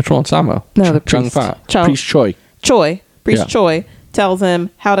 Which one? Sammo? No, the Chung priest. Fat. Priest Choi. Priest Choi tells him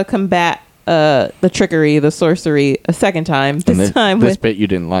how to combat the trickery, the sorcery a second time. This bit you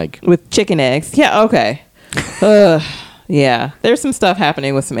didn't like. With chicken eggs. Yeah, okay. Yeah. There's some stuff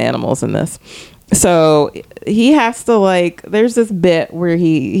happening with some animals in this. So he has to there's this bit where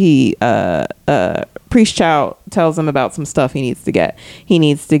Priest Chow tells him about some stuff he needs to get. He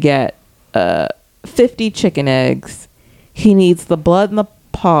needs to get 50 chicken eggs. He needs the blood and the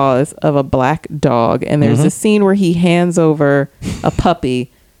paws of a black dog. And there's a scene where he hands over a puppy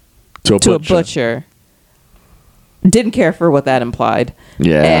to a butcher. Didn't care for what that implied.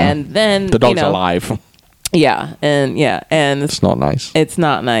 Yeah. And then the dog's alive. Yeah. And it's not nice. It's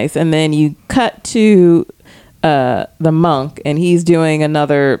not nice. And then you cut to the monk, and he's doing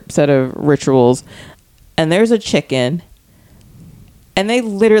another set of rituals. And there's a chicken, and they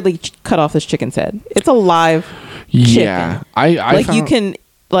literally cut off this chicken's head. It's a live chicken. Yeah. I you can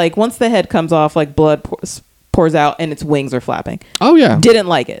once the head comes off, blood pours out and its wings are flapping. Oh yeah. Didn't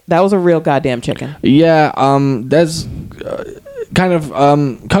like it. That was a real goddamn chicken. Yeah. There's kind of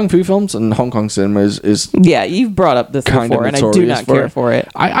kung fu films and Hong Kong cinema is yeah. You've brought up this before, and I do not care for it.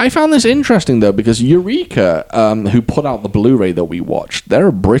 I found this interesting though, because Eureka, who put out the Blu-ray that we watched, they're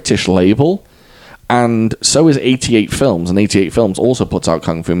a British label. And so is 88 Films, and 88 Films also puts out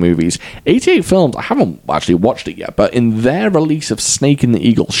kung fu movies. 88 Films, I haven't actually watched it yet, but in their release of Snake and the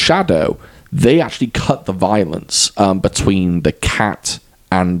Eagle's Shadow, they actually cut the violence between the cat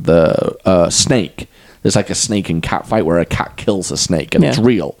and the snake. There's like a snake and cat fight where a cat kills a snake, and it's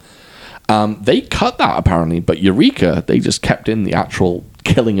real. They cut that apparently, but Eureka, they just kept in the actual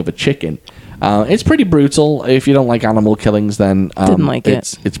killing of a chicken. It's pretty brutal. If you don't like animal killings, then didn't like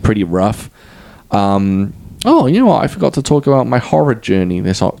it. It's pretty rough. You know what? I forgot to talk about my horror journey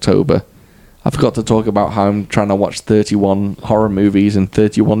this October. I forgot to talk about how I'm trying to watch 31 horror movies in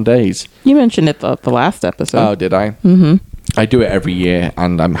 31 days. You mentioned it the last episode. Oh, did I? Mm-hmm. I do it every year,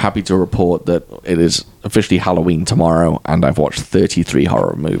 and I'm happy to report that it is officially Halloween tomorrow, and I've watched 33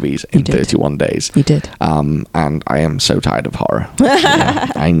 horror movies in 31 days. You did. And I am so tired of horror.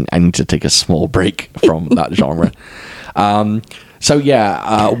 I need to take a small break from that genre. So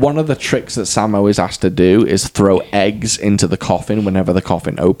yeah, one of the tricks that Sammo is asked to do is throw eggs into the coffin whenever the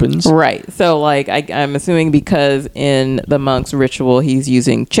coffin opens. Right. So I'm assuming because in the monk's ritual he's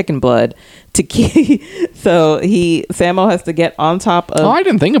using chicken blood to keep. So Sammo has to get on top of. Oh, I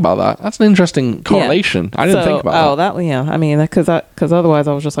didn't think about that. That's an interesting correlation. I didn't think about that. I mean, because otherwise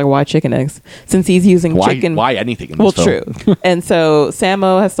I was just like, why chicken eggs? Since he's using chicken. Why anything in this film? True. And so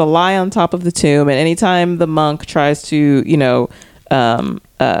Sammo has to lie on top of the tomb, and anytime the monk tries to,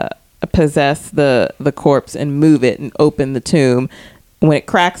 possess the corpse and move it and open the tomb, when it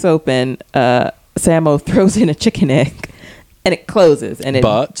cracks open, Sammo throws in a chicken egg, and it closes. And it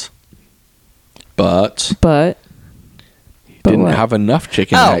didn't have enough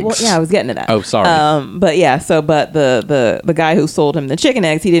chicken eggs. Well, yeah, I was getting to that. Oh, sorry. But the guy who sold him the chicken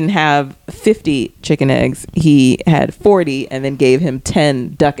eggs, he didn't have 50 chicken eggs. He had 40, and then gave him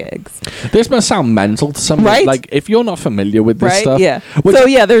 10 duck eggs. This must sound mental to someone. Right? Like, if you're not familiar with this stuff. Yeah.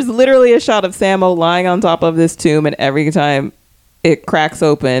 There's literally a shot of Sammo lying on top of this tomb, and every time it cracks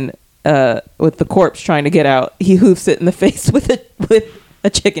open, with the corpse trying to get out, he hoofs it in the face with a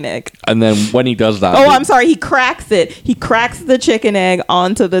chicken egg. And then when he does that... I'm sorry. He cracks it. He cracks the chicken egg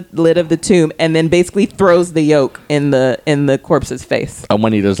onto the lid of the tomb, and then basically throws the yolk in the corpse's face. And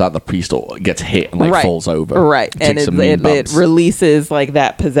when he does that, the priest gets hit and falls over. Right. And it releases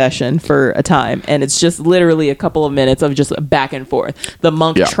that possession for a time. And it's just literally a couple of minutes of just back and forth. The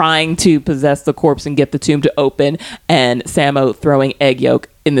monk trying to possess the corpse and get the tomb to open, and Sammo throwing egg yolk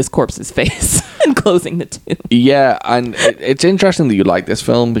in this corpse's face and closing the tomb. Yeah, and it's interesting that you like this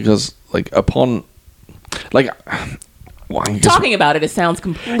film because, talking about it, it sounds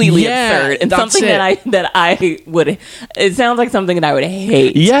completely absurd and something that I would. It sounds like something that I would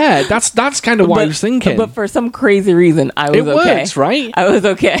hate. Yeah, that's kind of what I was thinking. But for some crazy reason, I was okay. It works, right? I was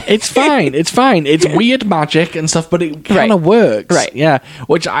okay. It's fine. It's fine. It's weird magic and stuff, but it kind of works, right? Yeah,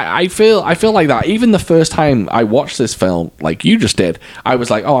 which I feel like that. Even the first time I watched this film, like you just did, I was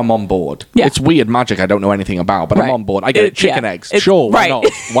like, oh, I'm on board. Yeah. It's weird magic I don't know anything about, but I'm on board. I get it. Chicken eggs, sure. Why not?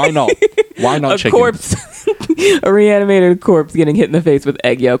 Why not? Why not? Chicken? Corpse. A reanimated corpse getting hit in the face with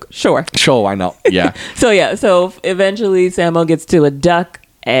egg yolk. Sure, why not? Yeah. So eventually Sammo gets to a duck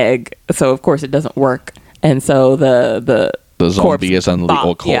egg. So of course it doesn't work, and so the zombie is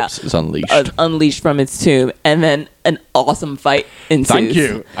unleashed from its tomb, and then an awesome fight ensues. Thank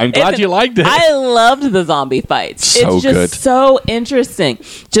you. I'm glad you liked it. I loved the zombie fights. So it's just good. So interesting.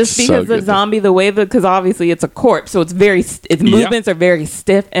 Just because the zombie, because obviously it's a corpse, so its movements are very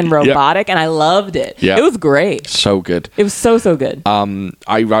stiff and robotic, and I loved it. It was great. So good. It was so good.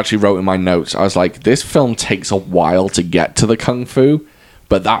 I actually wrote in my notes, I was like, this film takes a while to get to the kung fu.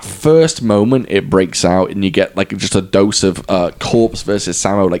 But that first moment, it breaks out, and you get like just a dose of corpse versus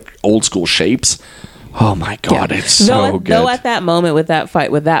Sammo, like old school shapes. Oh my god, it's so good. Though at that moment with that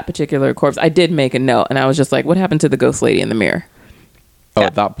fight with that particular corpse, I did make a note, and I was just like, "What happened to the ghost lady in the mirror?" Oh,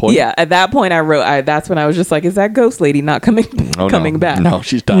 at that point, at that point, I wrote. That's when I was just like, "Is that ghost lady not coming back?" No,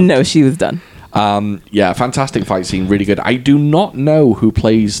 she's done. No, she was done. Fantastic fight scene, really good. I do not know who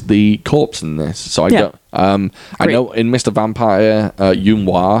plays the corpse in this, so I don't. I know in Mr. Vampire, Yuen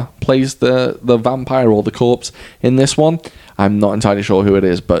Wah plays the vampire or the corpse in this one. I'm not entirely sure who it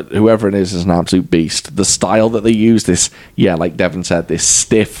is, but whoever it is an absolute beast. The style that they use, like Devin said, this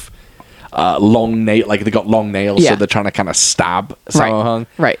stiff, long nail, like they got long nails, so they're trying to kind of stab Sammo Hung.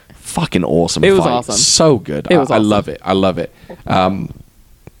 Right. Fucking awesome. It was awesome. So good. It was awesome. I love it.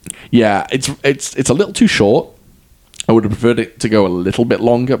 It's a little too short. I would have preferred it to go a little bit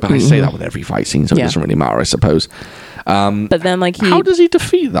longer, but I say that with every fight scene, so it doesn't really matter, I suppose. But then, how does he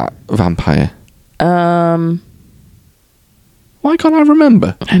defeat that vampire? Why can't I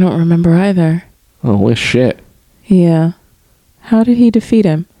remember? I don't remember either. Oh, well, shit. Yeah. How did he defeat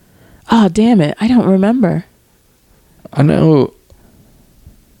him? Oh, damn it. I don't remember. I know.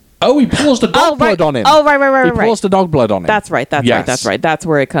 Oh, he pours the dog blood on him. Oh, right. He pours the dog blood on him. That's right. That's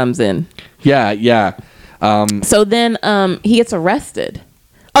where it comes in. Yeah. So then he gets arrested.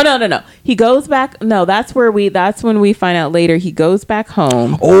 Oh, no. He goes back. No, that's when we find out later he goes back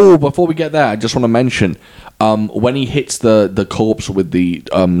home. Oh, before we get there, I just want to mention when he hits the corpse with the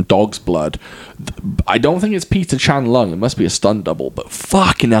dog's blood, I don't think it's Peter Chan Lung. It must be a stunt double, but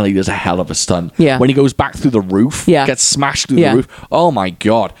fucking hell, he does a hell of a stunt. Yeah. When he goes back through the roof, gets smashed through the roof. Oh my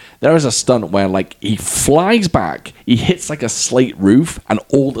god. There is a stunt where like he flies back, he hits like a slate roof, and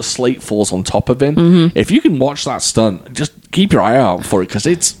all the slate falls on top of him. Mm-hmm. If you can watch that stunt, just keep your eye out for it, because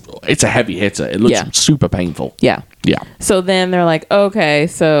it's a heavy hitter. It looks super painful. Yeah. So then they're like, okay,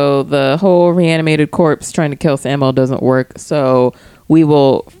 so the whole reanimated corpse trying to kill Sammo doesn't work, so we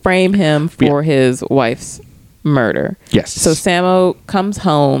will frame him for his wife's murder. Yes. So Sammo comes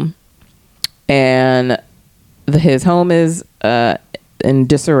home, and his home is in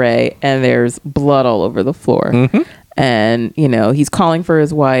disarray, and there's blood all over the floor. Mm-hmm. And, he's calling for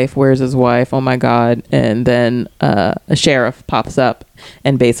his wife. Where's his wife? Oh, my God. And then a sheriff pops up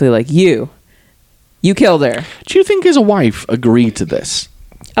and basically like, you killed her. Do you think his wife agreed to this?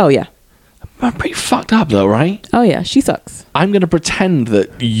 Oh, yeah. I'm pretty fucked up, though, right? Oh, yeah. She sucks. I'm going to pretend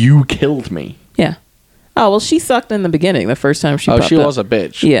that you killed me. Yeah. Oh, well, she sucked in the beginning, the first time she popped up. Oh, she was a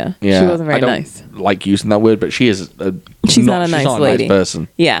bitch. Yeah. She wasn't very nice. Like using that word, but she is she's not a nice lady. Nice person.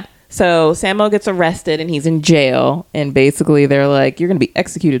 Yeah. So Sammo gets arrested, and he's in jail, and basically they're like, you're going to be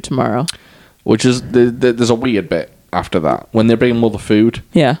executed tomorrow. Which is, there's a weird bit after that. When they bring him all the food.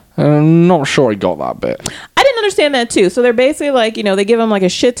 Yeah. I'm not sure I got that bit. I didn't understand that, too. So they're basically like, they give him like a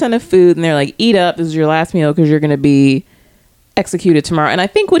shit ton of food, and they're like, eat up. This is your last meal because you're going to be executed tomorrow. And I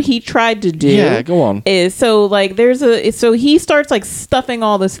think what he tried to do go on. is so he starts like stuffing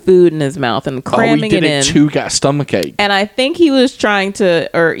all this food in his mouth and cramming it in to get a stomach ache. And I think he was trying to,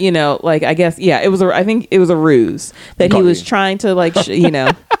 or I guess I think it was a ruse that he was trying to like a ruse. You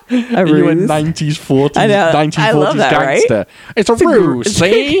a 90s 40s 1940s gangster, right? It's a ruse.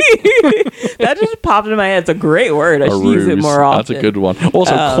 See, that just popped in my head. It's a great word. I should use it more often. That's a good one.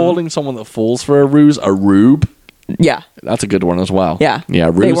 Also, calling someone that falls for a ruse a rube. Yeah, that's a good one as well. Yeah,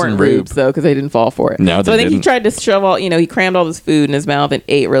 Rubes they weren't rubes though, because they didn't fall for it. No, so I think didn't. He tried to shove all, he crammed all this food in his mouth and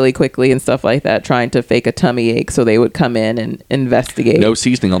ate really quickly and stuff like that, trying to fake a tummy ache so they would come in and investigate. No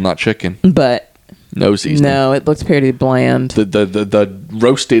seasoning on that chicken. But No seasoning. No, it looked pretty bland. The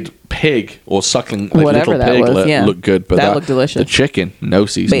roasted pig or suckling like Whatever little that pig was, yeah. looked good, but That looked delicious. The chicken, no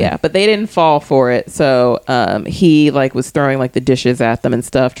seasoning. But they didn't fall for it. So he like was throwing like the dishes at them and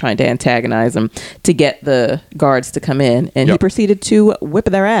stuff, trying to antagonize them to get the guards to come in, and he proceeded to whip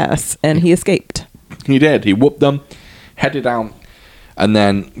their ass, and he escaped. He did. He whooped them, headed out, and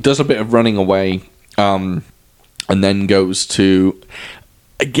then does a bit of running away, and then goes to,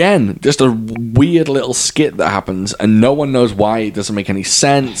 again, just a weird little skit that happens, and no one knows why. It doesn't make any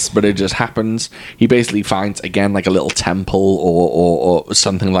sense, but it just happens. He basically finds, again, like a little temple or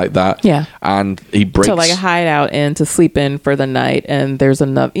something like that. Yeah. And he breaks... So like a hideout and to sleep in for the night, and there's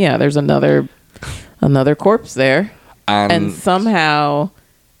another corpse there. And somehow...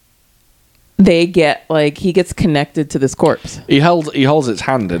 they get like he gets connected to this corpse. He holds its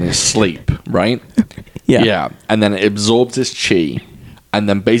hand in his sleep, right? Yeah. And then it absorbs his chi, and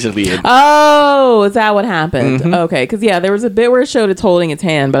then basically is that what happened? Mm-hmm. Okay, because there was a bit where it showed it's holding its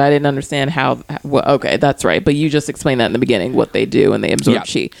hand, but I didn't understand how. Well, okay, that's right. But you just explained that in the beginning, what they do and they absorb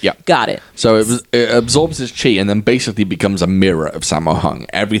chi. Yeah, got it. So it absorbs his chi, and then basically becomes a mirror of Sammo Hung.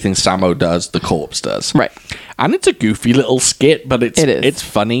 Everything Sammo does, the corpse does. Right. And it's a goofy little skit, but it's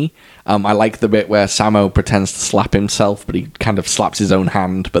funny. I like the bit where Sammo pretends to slap himself, but he kind of slaps his own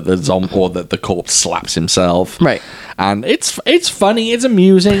hand, but the corpse slaps himself. Right. And it's funny, it's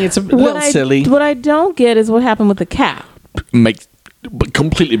amusing, it's a little silly. What I don't get is what happened with the cat. But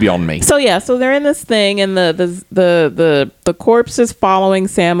completely beyond me. So they're in this thing, and the corpse is following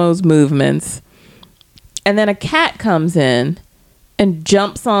Sammo's movements, and then a cat comes in and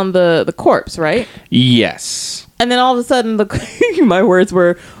jumps on the corpse, right? Yes. And then all of a sudden, my words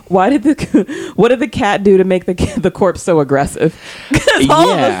were, what did the cat do to make the corpse so aggressive? Because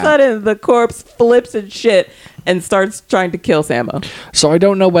all of a sudden, the corpse flips and shit and starts trying to kill Sammo. So I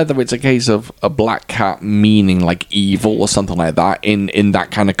don't know whether it's a case of a black cat meaning like evil or something like that in that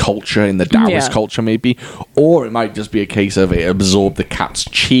kind of culture, in the Taoist culture maybe, or it might just be a case of it absorbed the cat's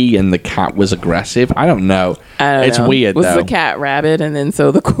chi and the cat was aggressive. I don't know. It's weird. Was the cat rabid, and then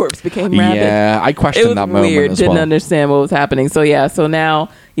so the corpse became rabid? Yeah, I questioned that moment weird. as Didn't well. understand what was happening. So now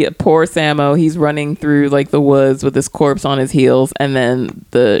poor Sammo, he's running through like the woods with this corpse on his heels, and then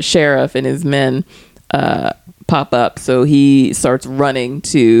the sheriff and his men pop up. So he starts running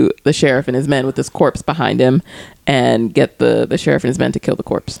to the sheriff and his men with this corpse behind him, and get the sheriff and his men to kill the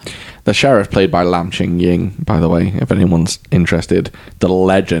corpse. The sheriff, played by Lam Ching Ying, by the way, if anyone's interested, the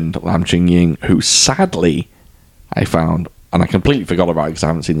legend Lam Ching Ying, who sadly I found, and I completely forgot about it because I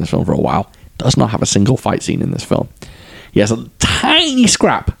haven't seen this film for a while, does not have a single fight scene in this film. He has a tiny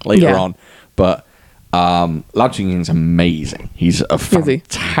scrap later on, but Lam Ching Ying's amazing. He's a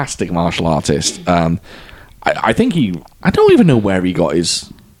fantastic martial artist. I think I don't even know where he got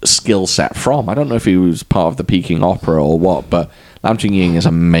his skill set from. I don't know if he was part of the Peking Opera or what, but Lam Ching Ying is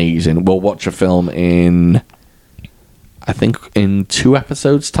amazing. We'll watch a film in 2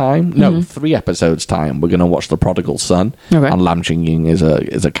 episodes' time. No, 3 episodes' time. We're going to watch The Prodigal Son. Okay. And Lam Ching Ying is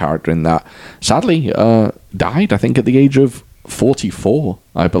a character in that. Sadly, died, I think, at the age of 44,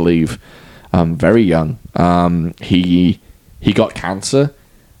 I believe. Very young. He got cancer,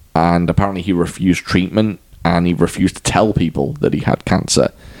 and apparently he refused treatment, and he refused to tell people that he had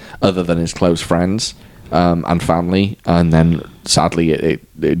cancer, other than his close friends and family. And then, sadly,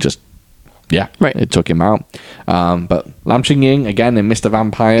 it just... Yeah, right. It took him out. But Lam Ching Ying, again, in Mr.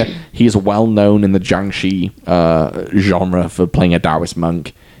 Vampire, he's well known in the Jiangxi genre for playing a Taoist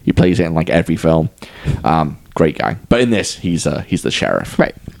monk. He plays it in like every film. Great guy. But in this, he's the sheriff.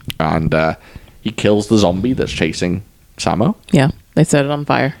 Right. And he kills the zombie that's chasing Sammo. Yeah, they set it on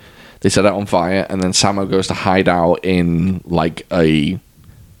fire. And then Sammo goes to hide out in like a...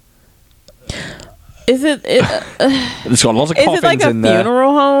 Is it... it's got lots of coffins in there. Is it like a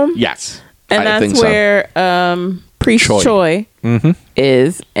funeral home? Yes. And that's where Priest Choi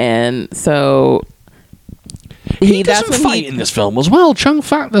is, and so he doesn't fight in this film as well. Chung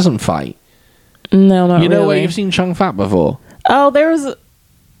Fat doesn't fight. No, not really. You know where you've seen Chung Fat before? Oh, there's.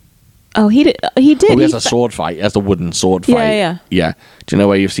 Oh, he did. He did. He has a sword fight. He has a wooden sword fight. Yeah. Do you know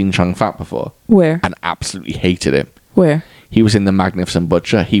where you've seen Chung Fat before? Where? And absolutely hated him. Where? He was in The Magnificent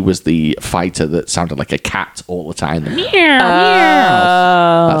Butcher. He was the fighter that sounded like a cat all the time. Meow,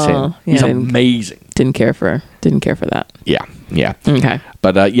 meow. That's him. He's amazing. Didn't care for that. Yeah. Okay.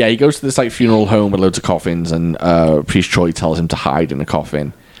 But he goes to this like funeral home with loads of coffins, and Priest Choi tells him to hide in a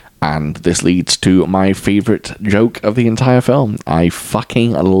coffin. And this leads to my favorite joke of the entire film. I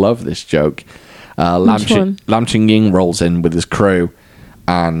fucking love this joke. Lam Ching Ying rolls in with his crew,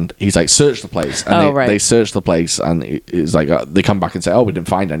 and he's like, search the place. And they search the place, and it's like, they come back and say, oh, we didn't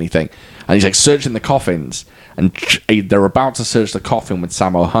find anything. and he's like searching the coffins, and they're about to search the coffin with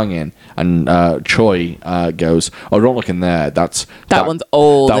Sammo Hung in, and Choi goes, "Oh, don't look in there. That one's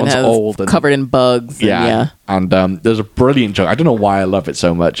old. That and one's has old and covered in bugs." Yeah. And there's a brilliant joke. I don't know why I love it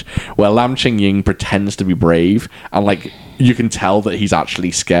so much, where Lam Ching-ying pretends to be brave, and like you can tell that he's actually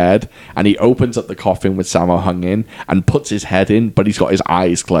scared, and he opens up the coffin with Sammo Hung in and puts his head in, but he's got his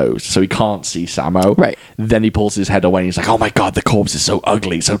eyes closed, so he can't see Sammo. Right. Then he pulls his head away, and he's like, "Oh my god, the corpse is so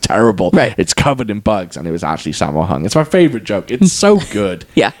ugly, so terrible. Right. It's covered in bugs," and it was actually Sammo Hung. It's my favorite joke. It's so good.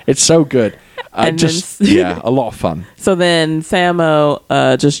 Yeah. It's so good. And just then, a lot of fun. So then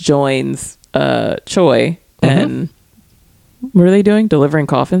Sammo just joins Choi, and what are they doing? Delivering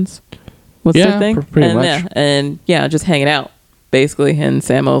coffins? What's the thing? Pretty much. And just hanging out basically. And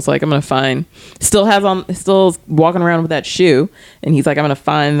Sammo's like, I'm gonna find. Still walking around with that shoe, and he's like, I'm gonna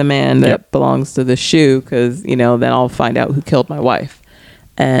find the man that belongs to the shoe, because then I'll find out who killed my wife.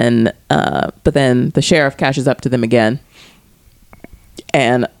 And but then the sheriff catches up to them again,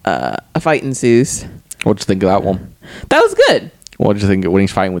 and a fight ensues. What'd you think of that one? That was good. What did you think when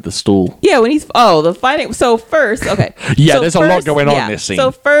he's fighting with the stool? Yeah, when he's the fighting. So first, okay. Yeah, so there's a lot going on in this scene. So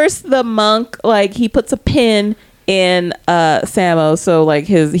first, the monk, like, he puts a pin in Sammo, so like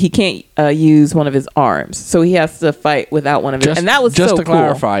he can't use one of his arms, so he has to fight without one of his. And that was just so to cool.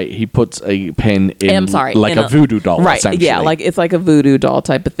 clarify. He puts a pin in, I'm sorry, like a voodoo doll, right? essentially. Yeah, like it's like a voodoo doll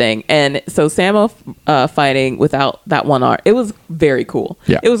type of thing. And so Sammo fighting without that one arm, it was very cool.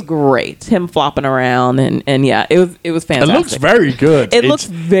 Yeah, it was great. Him flopping around and yeah, it was fantastic. It looks very good. It looks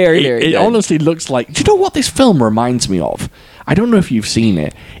very good. It honestly looks like. Do you know what this film reminds me of? I don't know if you've seen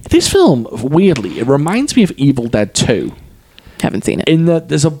it. This film, weirdly, it reminds me of Evil Dead 2. Haven't seen it. In that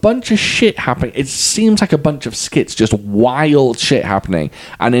there's a bunch of shit happening. It seems like a bunch of skits, just wild shit happening.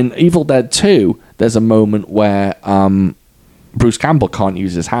 And in Evil Dead 2, there's a moment where Bruce Campbell can't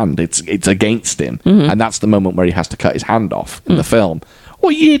use his hand. It's against him. And that's the moment where he has to cut his hand off in the film.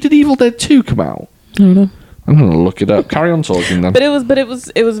 What year did Evil Dead 2 come out? I don't know. I'm gonna look it up. Carry on talking then. But it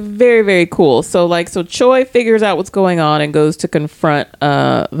was very, very cool. So Choi figures out what's going on and goes to confront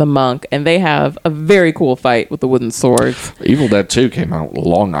the monk, and they have a very cool fight with the wooden swords. Evil Dead 2 came out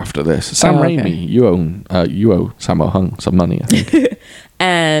long after this. Sam Raimi, you owe Sammo Hung some money, I think.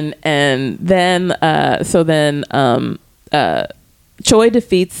 and then Choi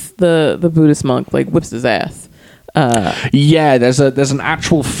defeats the Buddhist monk, like whips his ass. Yeah, there's an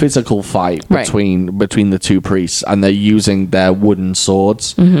actual physical fight between the two priests, and they're using their wooden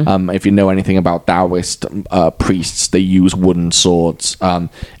swords. If you know anything about Taoist priests, they use wooden swords.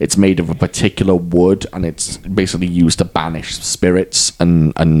 It's made of a particular wood, and it's basically used to banish spirits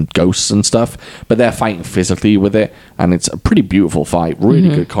and ghosts and stuff. But they're fighting physically with it, and it's a pretty beautiful fight. Really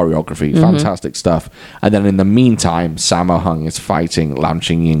good choreography, fantastic stuff. And then in the meantime, Sammo Hung is fighting Lam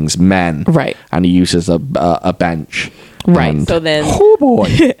Ching-ying's men, and he uses a bench. Right. And, so then, oh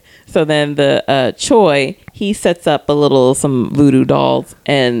boy. So then the Choi, he sets up some voodoo dolls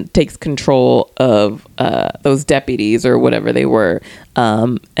and takes control of those deputies or whatever they were,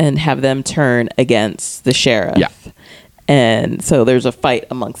 and have them turn against the sheriff. Yeah. And so there's a fight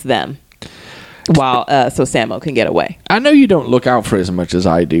amongst them, while so Sammo can get away. I know you don't look out for it as much as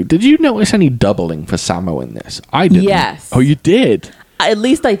I do. Did you notice any doubling for Sammo in this? I didn't. Yes. Oh, you did? At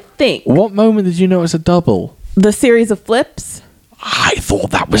least I think. What moment did you notice a double? The series of flips. I thought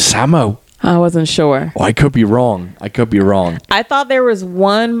that was Sammo. I wasn't sure. Oh, I could be wrong. I thought there was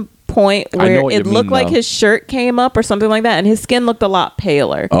one point where it looked like his shirt came up or something like that, and his skin looked a lot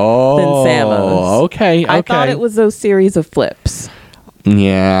paler than Sammo's. Okay. I thought it was those series of flips.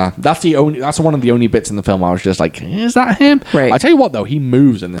 Yeah, that's one of the only bits in the film I was just like, is that him? Right. I tell you what, though, he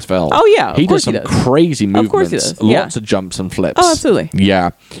moves in this film. Oh yeah, he does some crazy movements. Of course he does. Lots of jumps and flips. Oh, absolutely.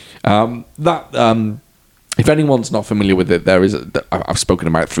 Yeah. If anyone's not familiar with it, I've spoken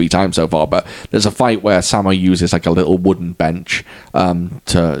about it 3 times so far, but there's a fight where Sammo uses like a little wooden bench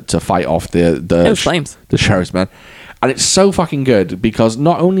to fight off the flames. The sheriff's men. And it's so fucking good because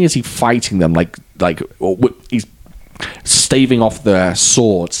not only is he fighting them like he's staving off their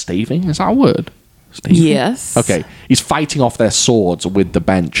swords. Staving? Is that a word? Staving? Yes. Okay. He's fighting off their swords with the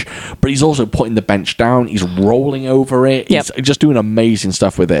bench, but he's also putting the bench down. He's rolling over it. He's just doing amazing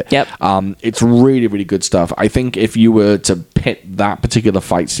stuff with it. Yep. It's really, really good stuff. I think if you were to pit that particular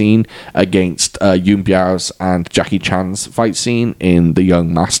fight scene against Yoon Biao's and Jackie Chan's fight scene in The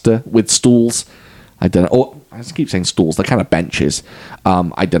Young Master with stools, I don't know. Or I just keep saying stools. They're kind of benches.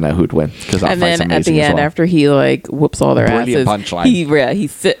 I don't know who'd win because that and fight's then amazing at the as end, well. after he like whoops all their Brilliant asses,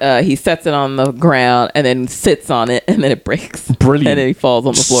 punchline. he sets it on the ground and then sits on it, and then it breaks. Brilliant. And then he falls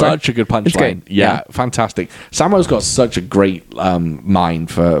on the floor. Such a good It's punchline. great. Yeah, fantastic. Sammo's got such a great mind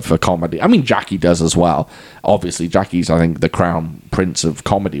for comedy. I mean, Jackie does as well. Obviously, Jackie's, I think, the crown prince of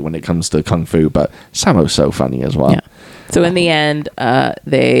comedy when it comes to kung fu, but Sammo's so funny as well. Yeah. So in the end,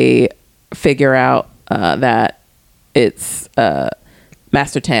 they figure out that it's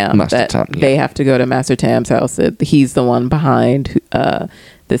Master Tam. They have to go to Master Tam's house. He's the one behind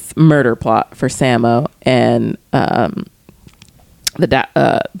this murder plot for Sammo, and the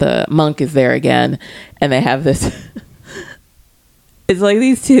monk is there again, and they have this. It's like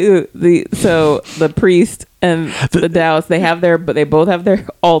these two, the priest and the Taoist, they both have their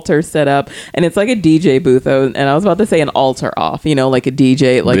altar set up, and it's like a DJ booth. And I was about to say an altar off, like a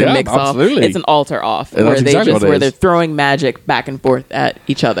DJ, like a mix absolutely. off. It's an altar off That's where they're throwing magic back and forth at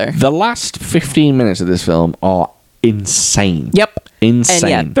each other. The last 15 minutes of this film are insane. Yep.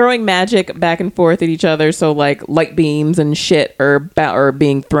 Insane. And yeah, throwing magic back and forth at each other. So like light beams and shit are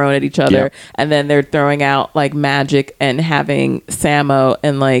being thrown at each other. Yep. And then they're throwing out like magic and having Sammo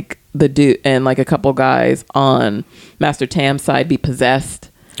and like the dude and like a couple guys on Master Tam's side be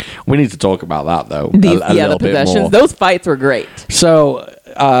possessed. We need to talk about that though. The possessions. Those fights were great. So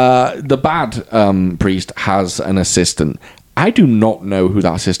the bad priest has an assistant. I do not know who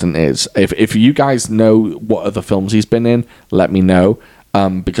that assistant is. If you guys know what other films he's been in, let me know.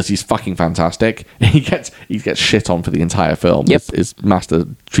 Because he's fucking fantastic. He gets shit on for the entire film. Yep. His master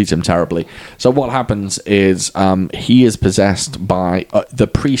treats him terribly. So what happens is he is possessed by the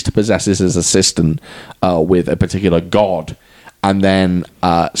priest possesses his assistant with a particular god, and then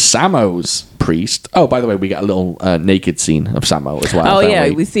Sammo's priest. Oh, by the way, we get a little naked scene of Sammo as well. Oh yeah,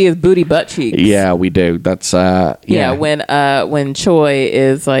 we see his booty butt cheeks. Yeah, we do. That's when Choi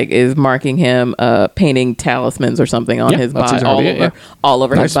is marking him, painting talismans or something on his body, all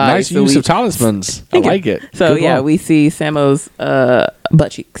over his body. Nice use of talismans. I like it. So Good one. we see Sammo's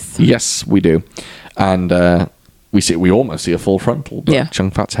butt cheeks. Yes, we do, and we almost see a full frontal. But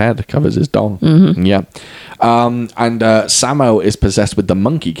Chung Fat's head covers his dong. Mm-hmm. Yeah, and Sammo is possessed with the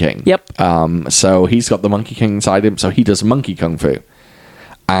Monkey King. Yep. So he's got the Monkey King inside him. So he does monkey kung fu,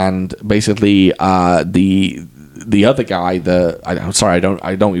 and basically the other guy,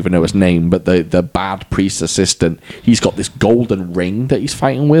 I don't even know his name, but the bad priest assistant, he's got this golden ring that he's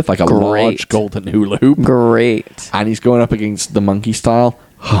fighting with, like a large golden hula hoop. Great. And he's going up against the monkey style.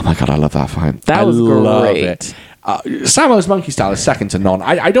 Oh my god, I love that fight. That was great. Sammo's monkey style is second to none.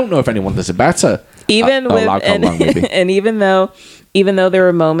 I don't know if anyone does it better. Even even though there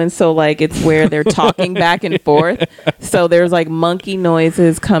were moments, so like it's where they're talking back and forth. So there's like monkey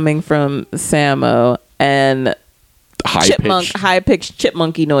noises coming from Sammo and high-pitched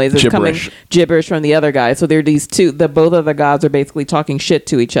chipmunky noises coming gibberish from the other guy. So there are these two. Both of the gods are basically talking shit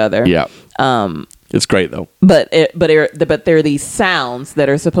to each other. Yeah. It's great though. But there are these sounds that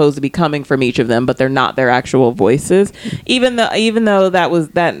are supposed to be coming from each of them, but they're not their actual voices. Even though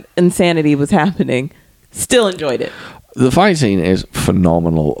that insanity was happening, still enjoyed it. The fight scene is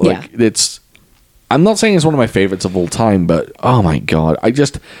phenomenal. I'm not saying it's one of my favorites of all time, but oh my god,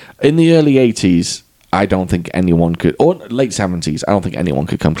 in the early 80s, I don't think anyone could, or late 70s, I don't think anyone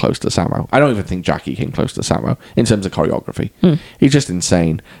could come close to Sammo. I don't even think Jackie came close to Sammo in terms of choreography. He's just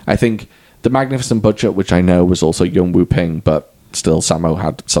insane. I think The Magnificent Butcher, which I know was also Yuen Woo-ping, but still Sammo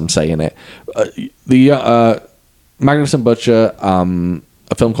had some say in it. The Magnificent Butcher,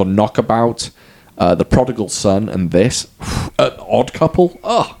 a film called Knockabout, The Prodigal Son, and this, Odd Couple.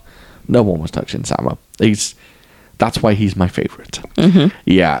 Oh, no one was touching Sammo. That's why he's my favorite. Mm-hmm.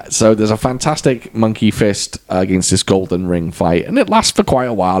 Yeah, so there's a fantastic monkey fist against this golden ring fight, and it lasts for quite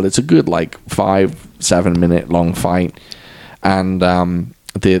a while. It's a good 5-7 minute long fight, and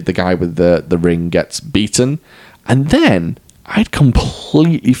the guy with the ring gets beaten, and then I'd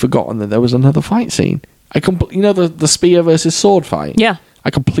completely forgotten that there was another fight scene. The spear versus sword fight. Yeah.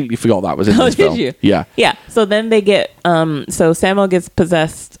 I completely forgot that was in this film. Did you? Yeah. Yeah. So then they get so Sammo gets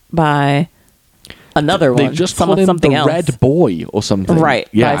possessed by another one. They just called him something the else. Red Boy or something. Right.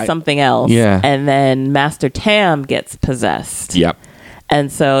 Yeah, by something else. Yeah. And then Master Tam gets possessed. Yep.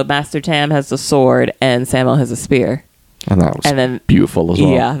 And so Master Tam has the sword and Sammo has a spear. And that was beautiful as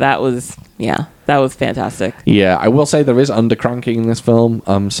well. Yeah, that was fantastic. Yeah, I will say there is undercranking in this film.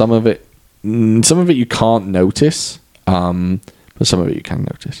 Some of it you can't notice, but some of it you can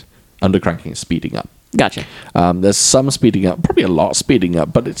notice. Undercranking is speeding up. Gotcha. There's some speeding up, probably a lot speeding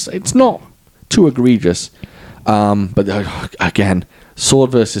up, but it's not too egregious. But again,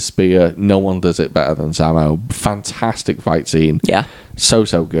 sword versus spear. No one does it better than Sammo. Fantastic fight scene. Yeah.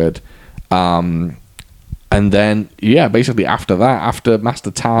 So good. And then, basically after that, after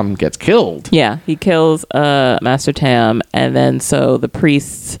Master Tam gets killed. Yeah, he kills Master Tam, and then so the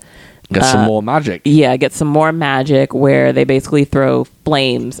priests... Get some more magic. Yeah, get some more magic where they basically throw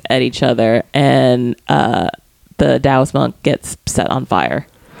flames at each other, and the Taoist monk gets set on fire.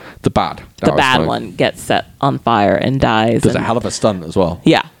 The bad one gets set on fire and dies. Does a hell of a stunt as well.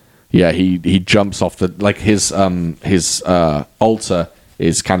 Yeah. Yeah, he jumps off his altar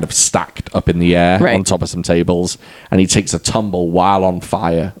is kind of stacked up in the air on top of some tables, and he takes a tumble while on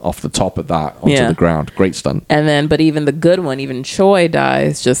fire off the top of that onto the ground. Great stunt. And then, but even the good one, even Choi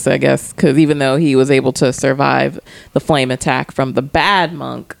dies, just I guess, because even though he was able to survive the flame attack from the bad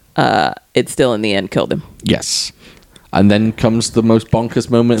monk, it still in the end killed him. Yes. And then comes the most bonkers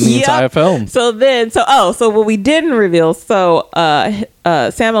moment in the entire film. So what we didn't reveal,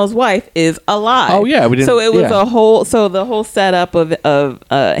 Sammo's wife is alive. Oh yeah, we didn't. So it was the whole setup of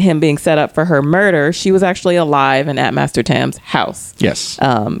him being set up for her murder. She was actually alive and at Master Tam's house. Yes.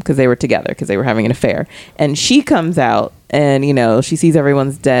 Because they were together, because they were having an affair. And she comes out and, she sees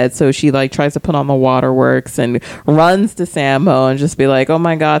everyone's dead. So she tries to put on the waterworks and runs to Sammo and just be like, oh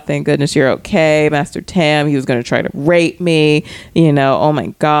my God, thank goodness you're okay. Master Tam, he was going to try to rape me, oh my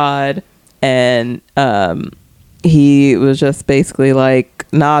God. And, he was just basically like,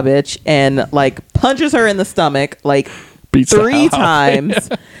 nah, bitch, and punches her in the stomach Beats 3 times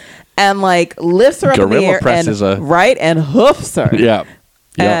and lifts her up in the air and hoofs her. Yeah.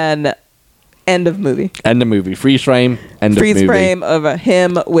 And end of movie. Freeze frame. Freeze frame of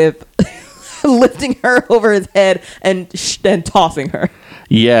him with lifting her over his head and tossing her.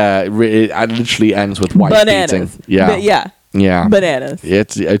 Yeah, it literally ends with wife bananas. beating. Yeah. Yeah. Bananas.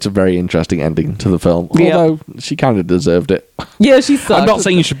 It's a very interesting ending to the film. Although she kind of deserved it. Yeah, she sucked. I'm not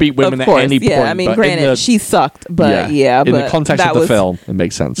saying you should beat women at any point. Yeah, I mean, granted, she sucked, but in the context of the film, it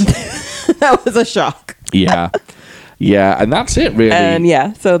makes sense. That was a shock. Yeah. Yeah, and that's it, really.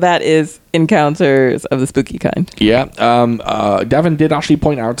 And so that is Encounters of the Spooky Kind. Yeah, Devin did actually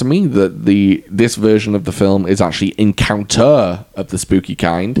point out to me that this version of the film is actually Encounter of the Spooky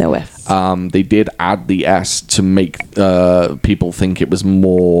Kind. No S. They did add the S to make people think it was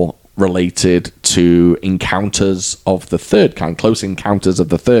more related to Encounters of the Third Kind, Close Encounters of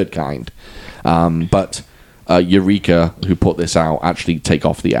the Third Kind. But Eureka, who put this out, actually take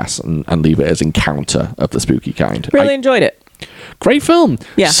off the S and leave it as Encounter of the Spooky Kind. Really enjoyed it. Great film.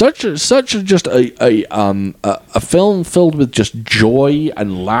 Yeah. Such a just a film filled with just joy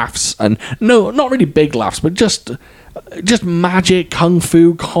and laughs, and no, not really big laughs, but just magic, kung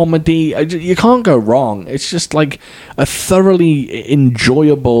fu, comedy. You can't go wrong. It's just like a thoroughly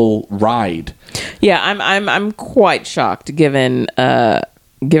enjoyable ride. Yeah, I'm quite shocked given how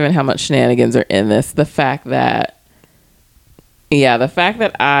much shenanigans are in this. The fact that I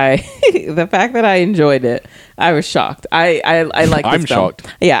enjoyed it, I was shocked. I like this film. I'm shocked.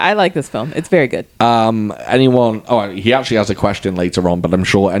 Yeah, I like this film. It's very good. He actually has a question later on, but I'm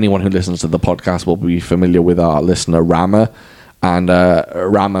sure anyone who listens to the podcast will be familiar with our listener Rama. And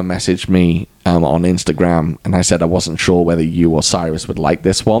Rama messaged me on Instagram, and I said I wasn't sure whether you or Cyrus would like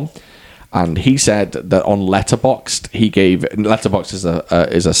this one. And he said that on Letterboxd,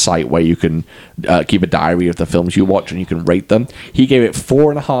 Letterboxd is a site where you can keep a diary of the films you watch and you can rate them. He gave it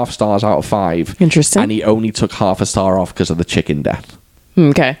 4.5 stars out of 5. Interesting. And he only took half a star off because of the chicken death.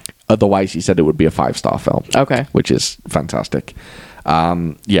 Okay. Otherwise, he said it would be a 5-star film. Okay. Which is fantastic.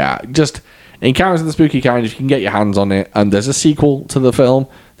 Just Encounters of the Spooky Kind, if you can get your hands on it. And there's a sequel to the film.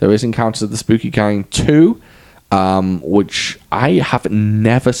 There is Encounters of the Spooky Kind 2, which I have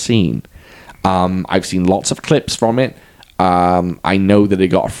never seen. I've seen lots of clips from it. I know that it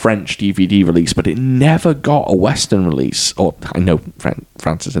got a French DVD release, but it never got a Western release. Or I know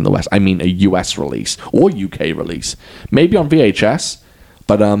France is in the West. I mean a US release or UK release. Maybe on VHS,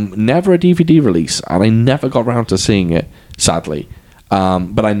 but never a DVD release. And I never got around to seeing it, sadly.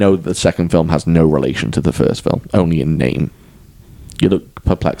 But I know the second film has no relation to the first film, only in name. You look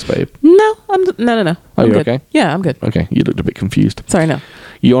perplexed, babe. No. Are I'm you good. okay? Yeah, I'm good. Okay, you looked a bit confused. Sorry, no.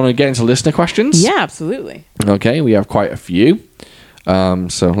 You want to get into listener questions? Yeah, absolutely. Okay, we have quite a few.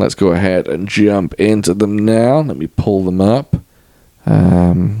 So let's go ahead and jump into them now. Let me pull them up.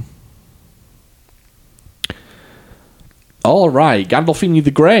 All right, Gandolfini the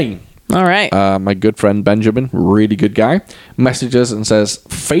Grey. All right. My good friend Benjamin, really good guy, messages and says,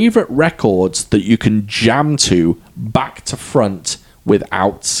 favorite records that you can jam to back to front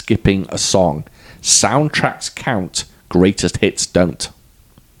without skipping a song. Soundtracks count, greatest hits don't.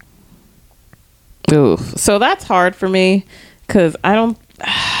 Oof. So that's hard for me because I don't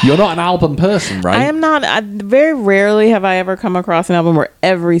You're not an album person, right? I am not. Very rarely have I ever come across an album where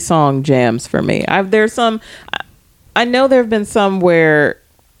every song jams for me. There's some. I know there have been some where,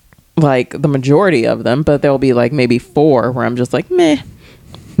 like, the majority of them, but there'll be like maybe 4 where I'm just like meh,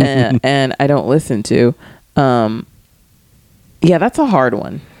 and I don't listen to. Yeah, that's a hard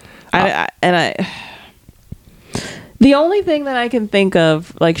one. The only thing that I can think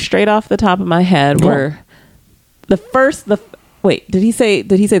of, like straight off the top of my head, were wait, did he say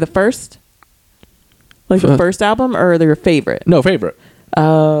the first? Like the first album or your favorite? No, favorite.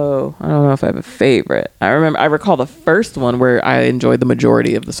 Oh, I don't know if I have a favorite. I recall the first one where I enjoyed the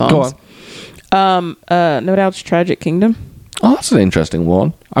majority of the songs. Go on. No Doubt's Tragic Kingdom. Oh, that's an interesting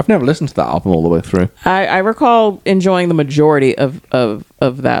one. I've never listened to that album all the way through. I recall enjoying the majority of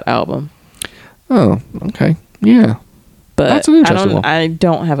that album. Oh, okay. Yeah. But that's an interesting one. I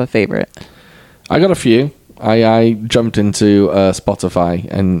don't have a favorite. I got a few. I jumped into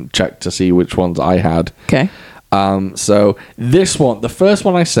Spotify and checked to see which ones I had. Okay. So this one, the first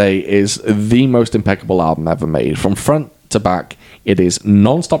one I say, is the most impeccable album ever made. From front to back, it is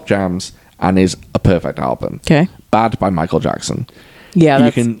non-stop jams and is a perfect album. Okay. Bad by Michael Jackson. Yeah,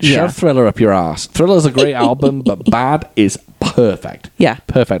 you can shove Thriller up your ass. Thriller's a great album, but Bad is perfect. Yeah.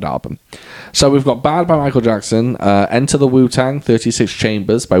 Perfect album. So we've got Bad by Michael Jackson, Enter the Wu-Tang, 36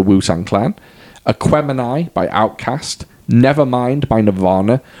 Chambers by Wu-Tang Clan, Aquemini by Outkast, Nevermind by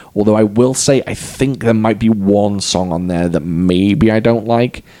Nirvana, although I will say I think there might be one song on there that maybe I don't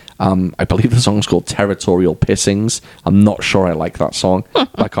like. I believe the song's called Territorial Pissings. I'm not sure I like that song.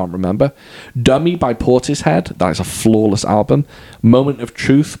 I can't remember. Dummy by Portishead. That is a flawless album. Moment of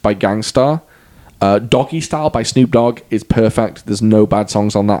Truth by Gangstar. Doggy Style by Snoop Dogg is perfect. There's no bad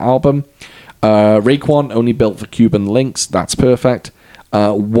songs on that album. Raekwon, Only Built for Cuban Links. That's perfect.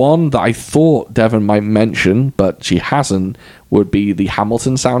 One that I thought Devon might mention, but she hasn't, would be the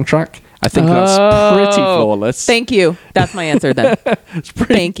Hamilton soundtrack. I think that's pretty flawless. Thank you. That's my answer then.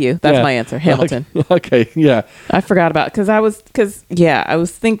 Thank you. That's my answer. Hamilton. Okay, yeah. I forgot about it because I was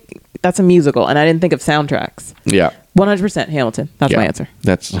thinking that's a musical and I didn't think of soundtracks. Yeah. 100% Hamilton. That's my answer.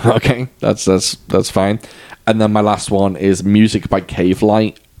 That's okay. That's fine. And then my last one is Music by Cave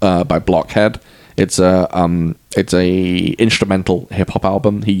Light by Blockhead. It's a instrumental hip hop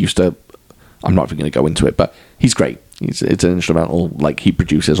album. He used to. I'm not even going to go into it, but he's great. It's an instrumental, like he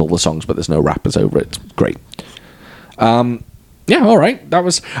produces all the songs, but there's no rappers over it. It's great. Yeah, all right. That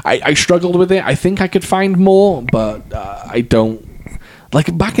was. I struggled with it. I think I could find more, but I don't.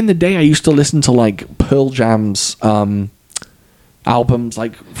 Like back in the day, I used to listen to like Pearl Jam's albums,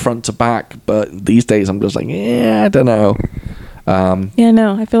 like front to back. But these days, I'm just like, I don't know. Yeah,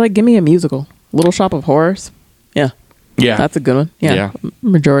 no. I feel like give me a musical. Little Shop of Horrors. Yeah. Yeah. That's a good one. Yeah.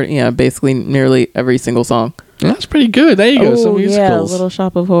 Majority, basically nearly every single song. Yeah, that's pretty good. There you go. Some musicals. Yeah, Little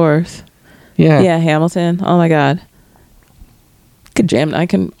Shop of Horrors. Yeah. Yeah, Hamilton. Oh my God. Could jam. I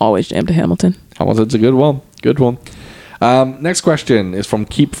can always jam to Hamilton. Hamilton's a good one. Good one. Next question is from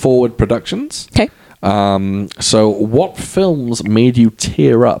Keep Forward Productions. Okay. So what films made you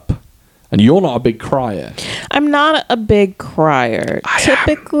tear up? And you're not a big crier. I'm not a big crier.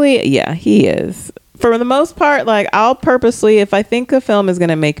 Typically, yeah, he is. For the most part, like I'll purposely, if I think a film is going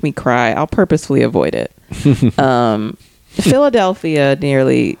to make me cry, I'll purposely avoid it. Philadelphia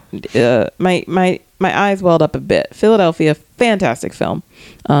nearly, my eyes welled up a bit. Philadelphia, fantastic film.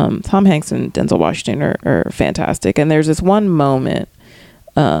 Tom Hanks and Denzel Washington are fantastic. And there's this one moment,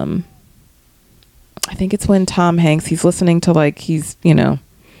 I think it's when Tom Hanks, he's listening to like, his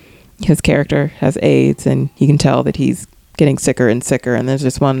character has AIDS and you can tell that he's getting sicker and sicker, and there's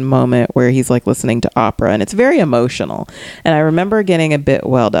this one moment where he's like listening to opera and it's very emotional, and I remember getting a bit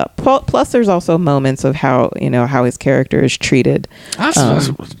welled up. Plus there's also moments of how his character is treated. That's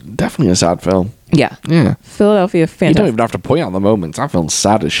definitely a sad film. Yeah Philadelphia, fantastic. You don't even have to point out the moments. That film's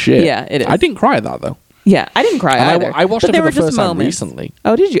sad as shit. Yeah, it is. I didn't cry at that though. Yeah, I didn't cry either. I watched it for the first time recently.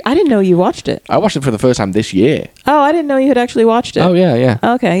 Oh, did you? I didn't know you watched it. I watched it for the first time this year. Oh, I didn't know you had actually watched it. Oh, yeah.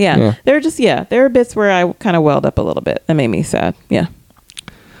 Okay, yeah. There were bits where I kind of welled up a little bit. That made me sad. Yeah.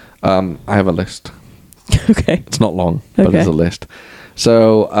 I have a list. Okay. It's not long, but it's a list.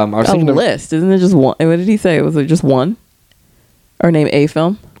 So I was thinking a list, isn't it just one? What did he say? Was it just one? Or name a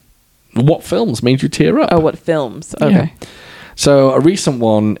film? What films made you tear up? Oh, what films? Okay. Yeah. So a recent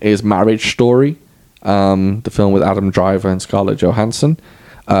one is Marriage Story. The film with Adam Driver and Scarlett Johansson.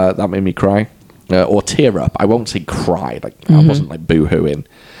 That made me cry. Or tear up. I won't say cry. I wasn't like boo-hooing.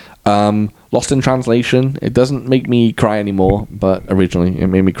 Lost in Translation. It doesn't make me cry anymore, but originally it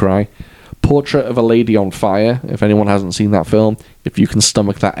made me cry. Portrait of a Lady on Fire. If anyone hasn't seen that film, if you can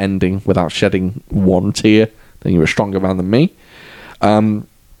stomach that ending without shedding one tear, then you're a stronger man than me.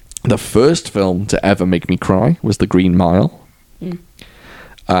 The first film to ever make me cry was The Green Mile.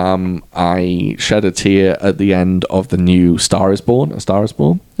 I shed a tear at the end of the new Star is Born,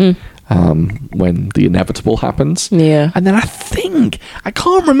 when the inevitable happens. Yeah. And then I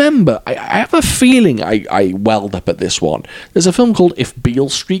can't remember, I have a feeling I welled up at this one. There's a film called If Beale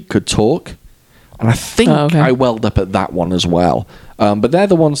Street Could Talk, and I think I welled up at that one as well. But they're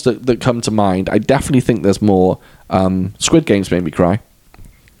the ones that come to mind. I definitely think there's more. Squid Games made me cry.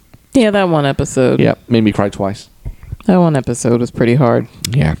 Yeah, that one episode. Yeah, made me cry twice. That one episode was pretty hard.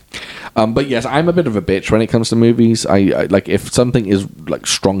 Yeah. But yes, I'm a bit of a bitch when it comes to movies. I like, if something is like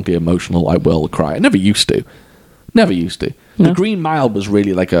strongly emotional, I will cry. I never used to. No. The Green Mile was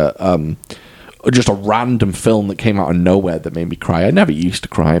really like just a random film that came out of nowhere that made me cry. I never used to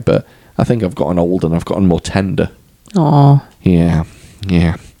cry, but I think I've gotten old and I've gotten more tender. Aww. Yeah.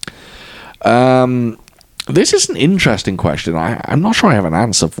 This is an interesting question. I'm not sure I have an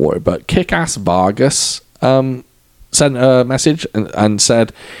answer for it, but Kick-Ass Vargas sent a message and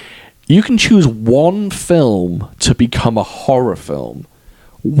said, you can choose one film to become a horror film.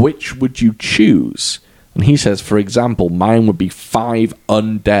 Which would you choose? And he says, for example, mine would be 5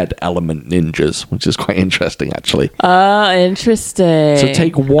 Undead Element Ninjas, which is quite interesting, actually. Interesting. So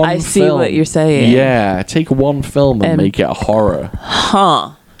take one film. I see what you're saying. Yeah, take one film and make it a horror.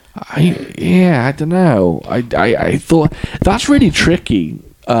 Huh. I don't know. I thought that's really tricky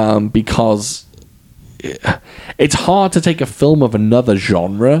because it's hard to take a film of another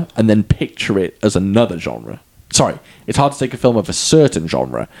genre and then picture it as another genre. Sorry, it's hard to take a film of a certain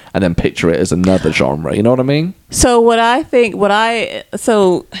genre and then picture it as another genre. You know what I mean? So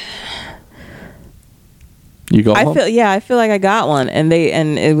you got one? I feel like I got one, and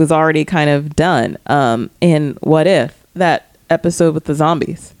it was already kind of done. In What If, that episode with the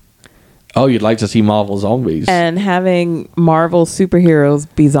zombies. Oh, you'd like to see Marvel zombies. And having Marvel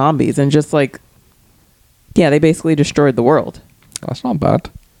superheroes be zombies and just like, yeah, they basically destroyed the world. That's not bad.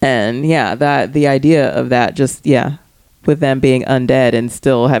 And yeah, the idea of that, just, yeah, with them being undead and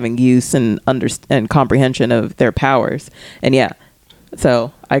still having use and comprehension of their powers. And yeah,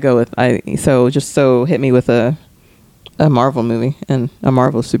 so I go with, hit me with a Marvel movie and a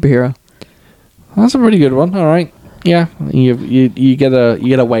Marvel superhero. That's a pretty good one. All right. Yeah, you get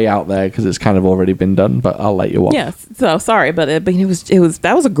a way out there because it's kind of already been done, but I'll let you off. Yeah, so sorry, but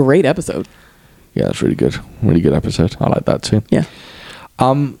that was a great episode. Yeah, that's really good episode. I like that too. Yeah.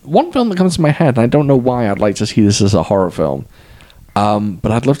 One film that comes to my head, and I don't know why I'd like to see this as a horror film,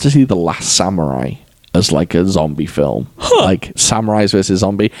 but I'd love to see The Last Samurai as like a zombie film, like samurais versus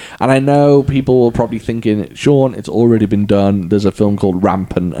zombie. And I know people will probably thinking, Sean, it's already been done. There's a film called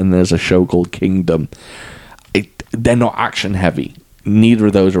Rampant, and there's a show called Kingdom. They're not action heavy. Neither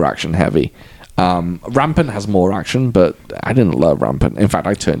of those are action heavy. Rampant has more action, but I didn't love Rampant. In fact,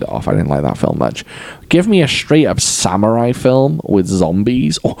 I turned it off. I didn't like that film much. Give me a straight up samurai film with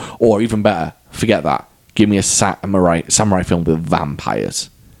zombies, or even better, forget that. Give me a samurai film with vampires.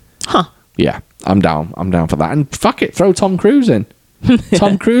 Huh. Yeah, I'm down. I'm down for that. And fuck it, throw Tom Cruise in.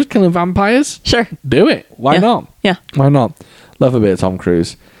 Tom Cruise killing vampires? Sure. Do it. Why not? Yeah. Why not? Love a bit of Tom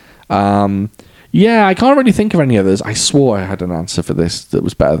Cruise. Yeah, I can't really think of any others. I swore I had an answer for this that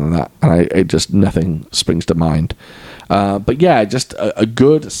was better than that, and nothing springs to mind. But yeah, just a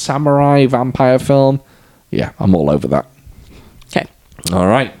good samurai vampire film. Yeah, I'm all over that. Okay. All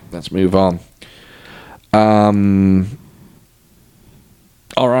right, let's move on.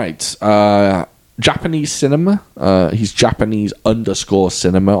 All right. Japanese cinema. He's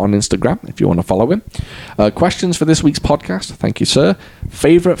Japanese_cinema on Instagram if you want to follow him. Questions for this week's podcast. Thank you, sir.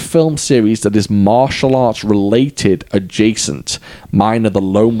 Favorite film series that is martial arts related adjacent. Mine are the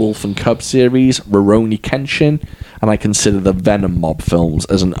Lone Wolf and Cub series, Rurouni Kenshin, and I consider the Venom Mob films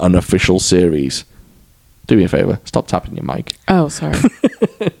as an unofficial series. Do me a favor. Stop tapping your mic. Oh, sorry.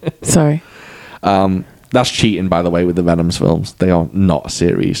 Sorry. That's cheating, by the way, with the Venoms films. They are not a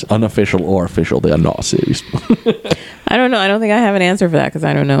series. Unofficial or official, they are not a series. I don't know. I don't think I have an answer for that because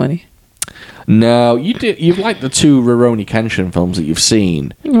I don't know any. No, you do. You've liked the 2 Rurouni Kenshin films that you've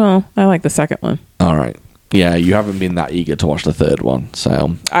seen. Well, I like the second one. All right. Yeah, you haven't been that eager to watch the third one,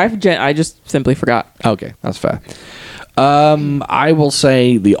 so... I just simply forgot. Okay, that's fair. I will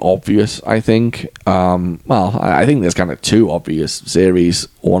say the obvious, I think. I think there's kind of 2 obvious series.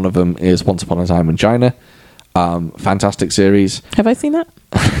 One of them is Once Upon a Time in China. Fantastic series. Have I seen that?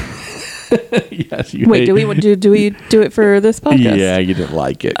 Yes, you Wait, do we do it for this podcast? Yeah, you didn't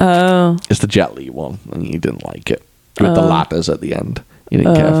like it. Oh. It's the Jet Li one, and you didn't like it. With the ladders at the end. You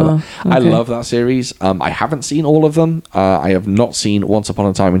didn't care for that. Okay. I love that series. I haven't seen all of them. I have not seen Once Upon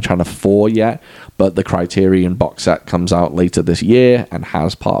a Time in China 4 yet, but the Criterion box set comes out later this year and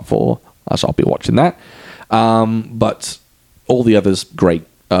has part 4, so I'll be watching that. But all the others, great.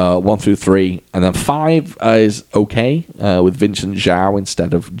 1 through 3, and then 5 is okay, with Vincent Zhao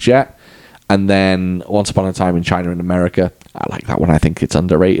instead of Jet. And then Once Upon a Time in China and America. I like that one. I think it's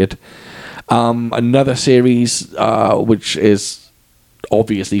underrated. Another series, which is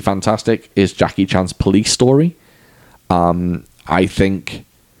obviously fantastic, is Jackie Chan's Police Story. I think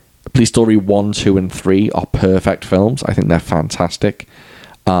Police Story 1, 2, and 3 are perfect films. I think they're fantastic.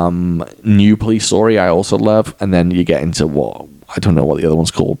 New Police Story I also love. And then you get into I don't know what the other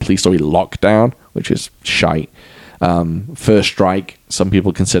one's called. Police Story Lockdown, which is shite. First Strike, some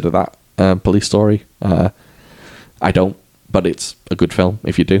people consider that Police Story. I don't, but it's a good film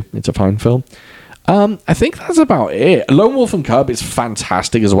if you do. It's a fine film. I think that's about it. Lone Wolf and Cub is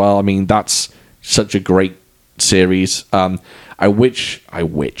fantastic as well. I mean, that's such a great series. I wish I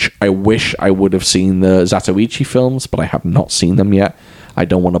would have seen the Zatoichi films, but I have not seen them yet. I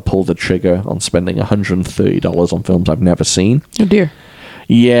don't want to pull the trigger on spending $130 on films I've never seen. Oh dear.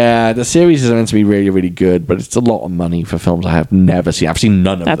 Yeah, the series is meant to be really, really good, but it's a lot of money for films I have never seen. I've seen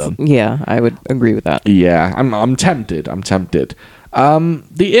none of them. Yeah, I would agree with that. Yeah, I'm tempted. The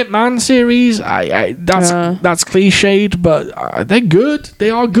Ip Man series, that's cliched, but they're good. They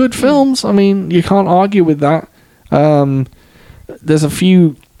are good films. I mean, you can't argue with that. There's a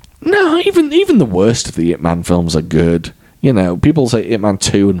few. No, even the worst of the Ip Man films are good. You know, people say Ip Man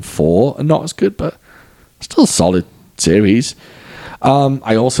 2 and 4 are not as good, but still solid series.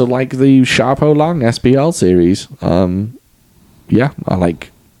 I also like the Xiaobo Lang SPL series. Yeah, I like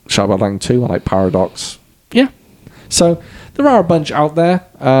Xiaobo Lang 2. I like Paradox. Yeah. So there are a bunch out there,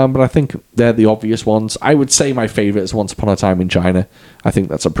 but I think they're the obvious ones. I would say my favorite is Once Upon a Time in China. I think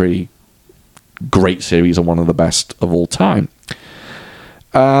that's a pretty great series and one of the best of all time.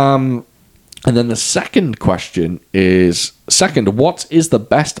 And then the second question is, what is the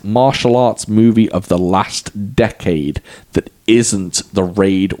best martial arts movie of the last decade that isn't The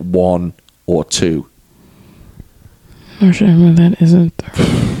Raid 1 or 2? That isn't.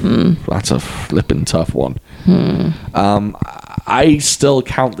 That's a flippin' tough one. I still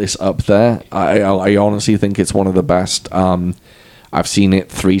count this up there. I honestly think it's one of the best. I've seen it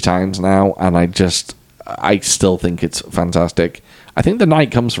 3 times now, and I still think it's fantastic. I think The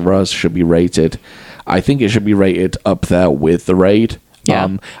Night Comes For Us should be rated. I think it should be rated up there with The Raid.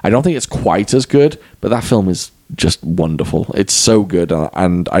 Yeah. I don't think it's quite as good, but that film is just wonderful. It's so good,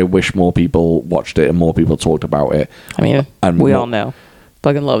 and I wish more people watched it and more people talked about it. I mean, we all know.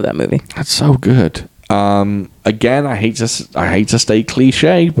 Fucking love that movie. That's so good. Again, I hate to stay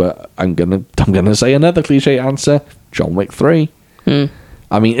cliche, but I'm gonna say another cliche answer: John Wick 3.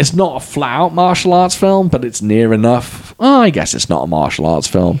 I mean, it's not a flat-out martial arts film, but it's near enough. Oh, I guess it's not a martial arts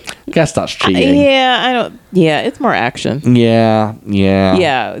film. I guess that's cheating. Yeah, it's more action. Yeah.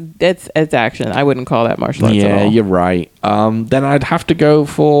 Yeah, it's action. I wouldn't call that martial arts at all. Yeah, you're right. Then I'd have to go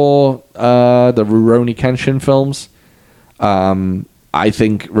for the Rurouni Kenshin films. I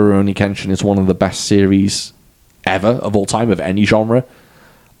think Rurouni Kenshin is one of the best series ever of all time of any genre.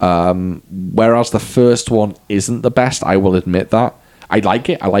 Whereas the first one isn't the best, I will admit that. I like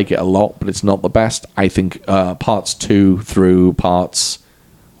it a lot, but it's not the best. I think parts 2 through parts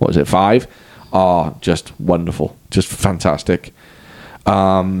 5 are just wonderful, just fantastic.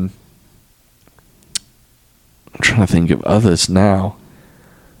 I'm trying to think of others now.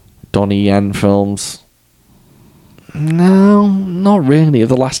 Donnie Yen films. No, not really. Of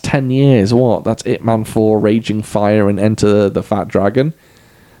the last 10 years, that's Ip Man 4, Raging Fire, and Enter the Fat Dragon.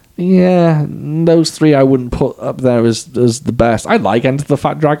 Yeah, those 3 I wouldn't put up there as the best. I like Enter the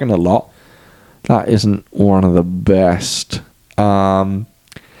Fat Dragon a lot. That isn't one of the best. Yeah,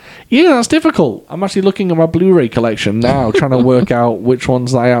 that's difficult. I'm actually looking at my Blu-ray collection now, trying to work out which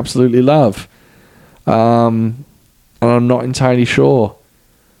ones I absolutely love. And I'm not entirely sure.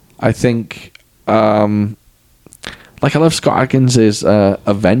 I think, I love Scott Adkins'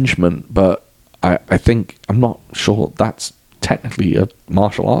 Avengement, but I think, I'm not sure that's technically a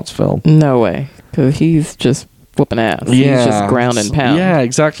martial arts film. No way, because he's just whooping ass. Yeah, he's just ground and pound. Yeah,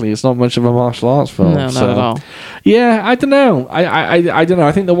 exactly. It's not much of a martial arts film. No, not at all. Yeah, I don't know. I don't know.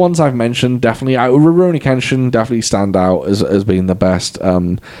 I think the ones I've mentioned definitely, Rurouni Kenshin definitely stand out as being the best.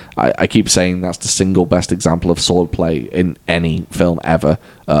 I keep saying that's the single best example of swordplay in any film ever.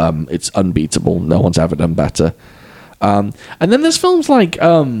 It's unbeatable. No one's ever done better. And then there's films like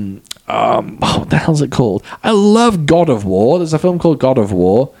what the hell's it called? I love God of War. There's a film called God of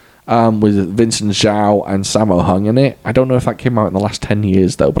War. with Vincent Zhao and Sammo Hung in it. I don't know if that came out in the last 10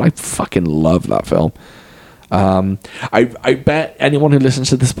 years, though, but I fucking love that film. I bet anyone who listens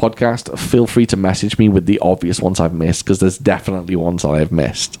to this podcast, feel free to message me with the obvious ones I've missed, because there's definitely ones that I've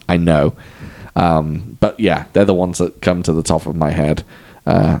missed. I know. But yeah, they're the ones that come to the top of my head.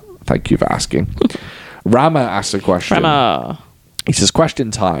 Thank you for asking. Rama asked a question. Rama. He says,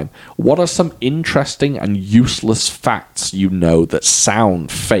 question time. What are some interesting and useless facts you know that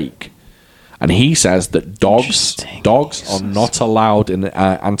sound fake? And he says that dogs are not allowed in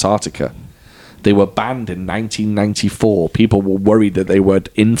Antarctica. They were banned in 1994. People were worried that they would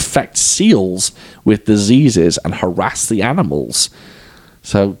infect seals with diseases and harass the animals.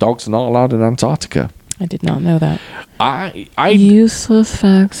 So dogs are not allowed in Antarctica. I did not know that. Useless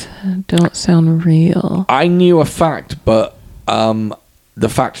facts don't sound real. I knew a fact, but the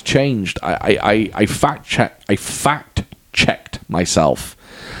fact changed. I fact checked myself.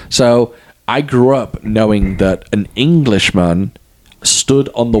 So I grew up knowing that an Englishman stood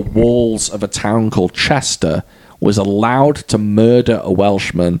on the walls of a town called Chester was allowed to murder a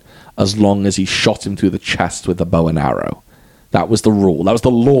Welshman as long as he shot him through the chest with a bow and arrow. That was the rule. That was the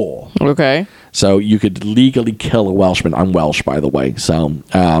law. Okay. So you could legally kill a Welshman. I'm Welsh, by the way. So,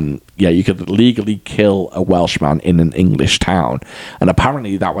 you could legally kill a Welshman in an English town. And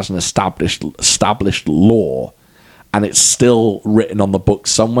apparently that was an established law. And it's still written on the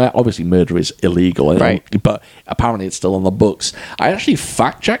books somewhere. Obviously, murder is illegal. Right. But apparently it's still on the books. I actually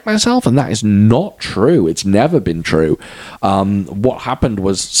fact-checked myself, and that is not true. It's never been true. What happened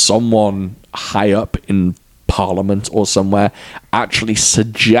was someone high up in Parliament or somewhere actually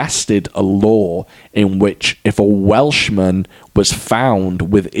suggested a law in which if a Welshman was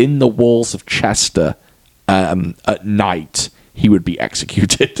found within the walls of Chester at night, he would be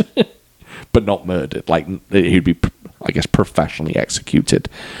executed, but not murdered. Like, he'd be, I guess, professionally executed.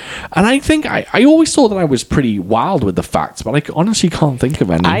 And I think I always thought that I was pretty wild with the facts, but I honestly can't think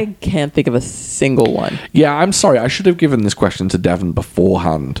of any. I can't think of a single one. Yeah, I'm sorry. I should have given this question to Devon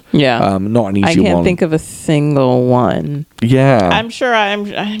beforehand. Yeah, not an easy one. I can't think of a single one. Yeah, I'm sure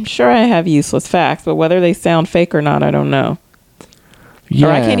I have useless facts, but whether they sound fake or not, I don't know. Yeah.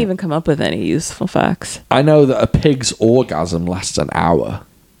 Or I can't even come up with any useful facts. I know that a pig's orgasm lasts an hour.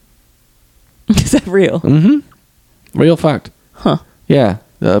 Is that real? Mm-hmm. Real fact. Huh. Yeah.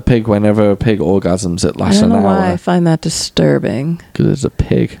 Whenever a pig orgasms, it lasts an hour. I don't know why I find that disturbing. Because it's a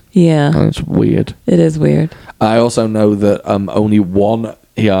pig. Yeah. And it's weird. It is weird. I also know that only one...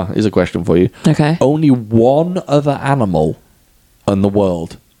 Here is a question for you. Okay. Only one other animal in the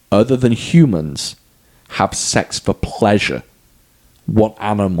world, other than humans, have sex for pleasure. What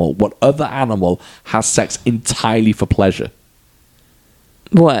other animal has sex entirely for pleasure?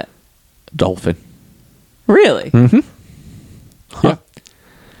 What? Dolphin. Really? Mm-hmm. Huh. Yeah.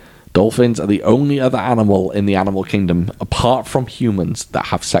 Dolphins are the only other animal in the animal kingdom, apart from humans, that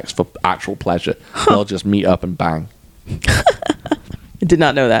have sex for actual pleasure. They'll just meet up and bang. I did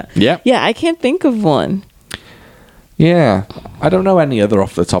not know that. Yeah. Yeah, I can't think of one. Yeah. I don't know any other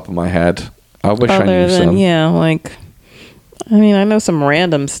off the top of my head. I wish I knew some. Yeah, like... I mean, I know some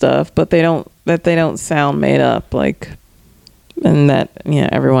random stuff, but they don't sound made up, like... And that,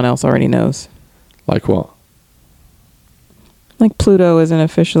 everyone else already knows. Like what? Like Pluto isn't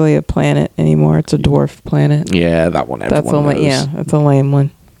officially a planet anymore. It's a dwarf planet. Yeah, that one everyone knows. Yeah, that's a lame one.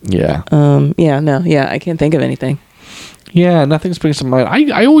 Yeah. I can't think of anything. Yeah, nothing springs to mind.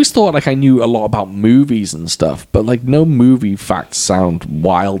 I always thought like I knew a lot about movies and stuff, but like no movie facts sound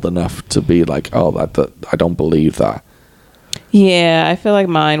wild enough to be like, oh, that I don't believe that. Yeah, I feel like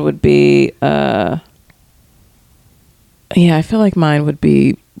mine would be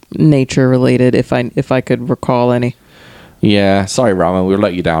nature related if I could recall any. Yeah, sorry, Raman, we'll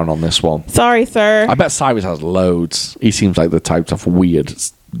let you down on this one. Sorry, sir. I bet Cyrus has loads. He seems like the type to have weird,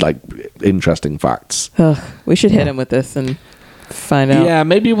 like, interesting facts. Ugh, we should hit him with this and find out. Yeah,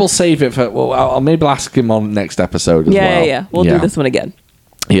 maybe we'll save it for... Well, I'll maybe ask him on next episode as well. Yeah. We'll do this one again.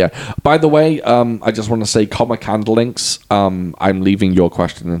 Yeah. By the way, I just want to say, Comic Candle Links, I'm leaving your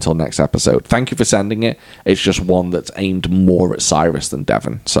question until next episode. Thank you for sending it. It's just one that's aimed more at Cyrus than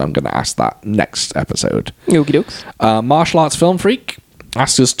Devon, so I'm going to ask that next episode. Okie dokes. Martial Arts Film Freak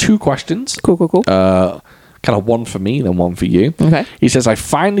asked us 2 questions. Cool. Kind of one for me, then one for you. Okay. He says, I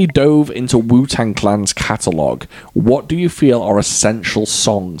finally dove into Wu-Tang Clan's catalogue. What do you feel are essential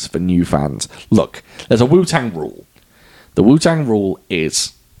songs for new fans? Look, there's a Wu-Tang rule. The Wu-Tang rule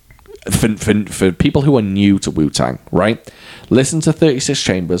is, for people who are new to Wu-Tang, right? Listen to 36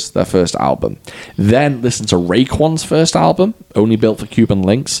 Chambers, their first album. Then listen to Raekwon's first album, Only Built for Cuban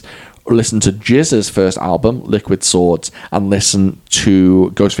Links. listen to Jizz's first album, Liquid Swords, and listen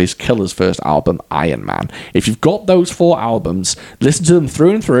to Ghostface Killer's first album, Iron Man. If you've got those 4 albums, listen to them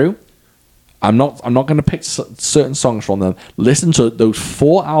through and through. I'm not going to pick certain songs from them. Listen to those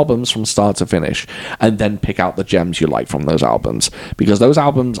 4 albums from start to finish, and then pick out the gems you like from those albums, because those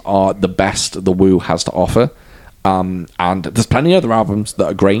albums are the best the Wu has to offer. And there's plenty of other albums that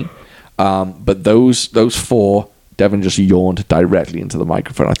are great, but those 4. Devin just yawned directly into the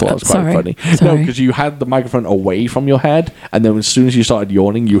microphone. I thought that was quite funny. Sorry. No, because you had the microphone away from your head, and then as soon as you started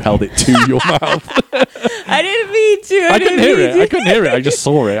yawning, you held it to your mouth. I didn't mean to. I couldn't hear it. I couldn't hear it. I just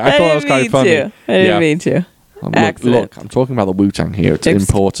saw it. I thought it was kind of funny. I didn't mean to. Look, I'm talking about the Wu-Tang here. It's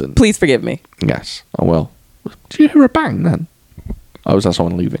important. Please forgive me. Yes, I will. Did you hear a bang then? Oh, was that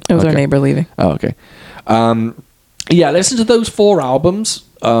someone leaving? It was our neighbor leaving. Oh, okay. Listen to those 4 albums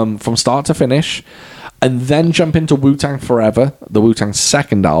from start to finish, and then jump into Wu-Tang Forever, the Wu-Tang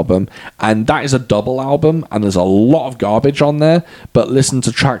second album, and that is a double album, and there's a lot of garbage on there, but listen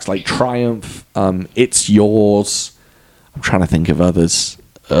to tracks like Triumph, It's Yours. I'm trying to think of others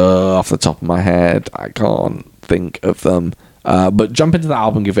off the top of my head. I can't think of them. But jump into the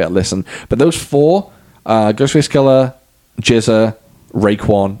album, give it a listen. But those 4, Ghostface Killah, Jizza,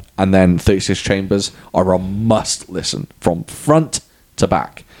 Raekwon, and then 36 Chambers, are a must listen from front to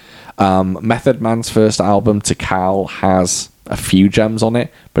back. Method Man's first album, Tikal, has a few gems on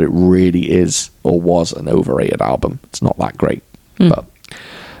it, but it really is, or was, an overrated album. It's not that great. But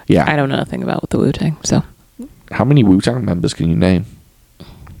yeah, I don't know nothing about the Wu-Tang. So, how many Wu-Tang members can you name?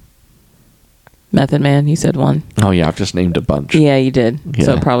 Method Man, you said 1. Oh yeah, I've just named a bunch. Yeah, you did. Yeah.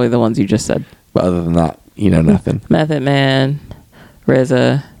 So probably the ones you just said. But other than that, you know nothing. Method Man,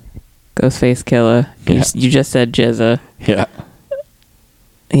 RZA, Ghostface Killah. Yeah. You just said Jizza. Yeah.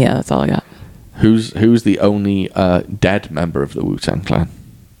 Yeah, that's all I got. Who's the only dead member of the Wu-Tang Clan?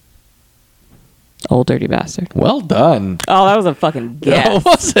 Old Dirty Bastard. Well done. Oh, that was a fucking guess. Oh,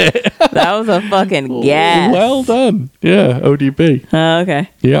 was it? That was a fucking guess. Well done. Yeah, ODB. Okay.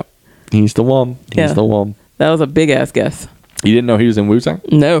 Yep. He's the one. He's the one. That was a big ass guess. You didn't know he was in Wu-Tang?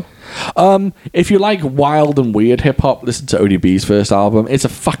 No. If you like wild and weird hip-hop, listen to ODB's first album. It's a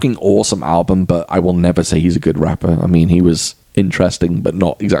fucking awesome album, but I will never say he's a good rapper. I mean, he was interesting, but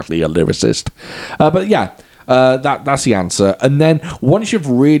not exactly a lyricist. But yeah, that's the answer. And then once you've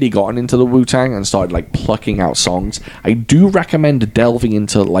really gotten into the Wu-Tang and started like plucking out songs, I do recommend delving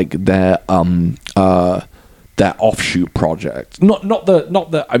into like their offshoot project. Not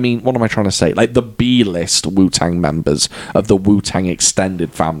the I mean, what am I trying to say? Like the B-list Wu-Tang members of the Wu-Tang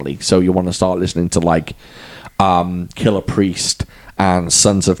extended family. So you want to start listening to like Killer Priest and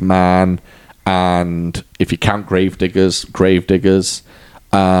Sons of Man, and if you count Gravediggers,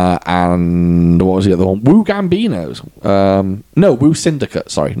 and what was the other one? Wu Gambinos. No, Wu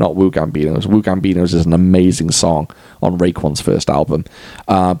Syndicate. Sorry, not Wu Gambinos. Wu Gambinos is an amazing song on Raekwon's first album.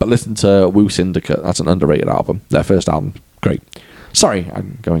 But listen to Wu Syndicate. That's an underrated album. Their first album, great. Sorry,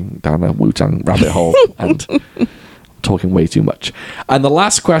 I'm going down a Wu-Tang rabbit hole and talking way too much. And the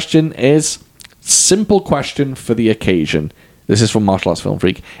last question is simple question for the occasion. This is from Martial Arts Film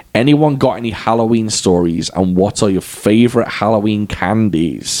Freak. Anyone got any Halloween stories, and what are your favorite Halloween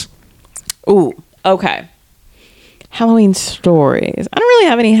candies? Ooh, okay. Halloween stories. I don't really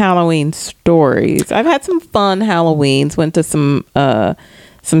have any Halloween stories. I've had some fun Halloweens. Went to some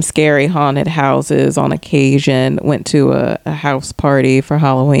scary haunted houses on occasion. Went to a house party for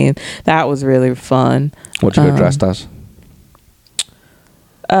Halloween. That was really fun. What you get dressed as?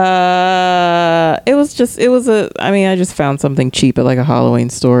 I just found something cheap at like a Halloween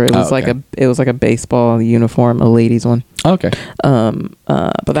store. It was like a baseball uniform, a ladies one. Okay. But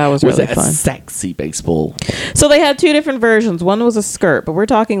that was really it fun. A sexy baseball? So they had 2 different versions. One was a skirt, but we're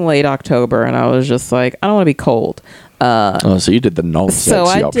talking late October, and I was just like, I don't want to be cold. So you did the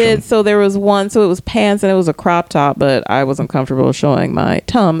non-sexy option. Did. So there was one. So it was pants and it was a crop top, but I wasn't comfortable showing my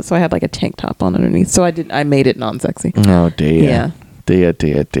tum, so I had like a tank top on underneath. So I made it non-sexy. Oh dear. Yeah. Dear.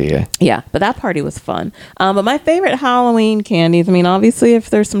 Yeah, but that party was fun. But my favorite Halloween candies, I mean, obviously if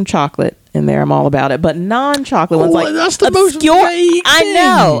there's some chocolate in there, I'm all about it. But non-chocolate ones, like that's the obscure. Most vague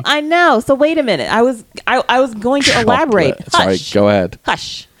thing. I know. So wait a minute. I was going to elaborate. Sorry, go ahead.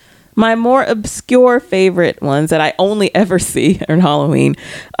 Hush. My more obscure favorite ones that I only ever see in Halloween.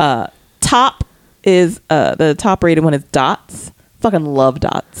 Top is the top rated one is Dots. Fucking love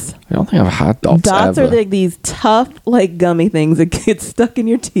Dots. I don't think I've had Dots. Dots ever. are like these tough, like gummy things that get stuck in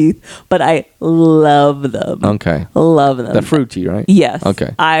your teeth, but I love them. Okay. Love them. They're fruity, right? Yes.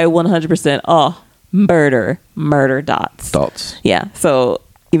 Okay. I 100%. Oh, murder Dots. Dots. Yeah. So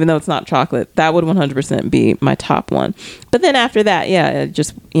even though it's not chocolate. That would 100% be my top one. But then after that, yeah,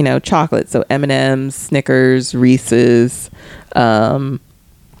 just, chocolate. So M&M's, Snickers, Reese's. Yeah.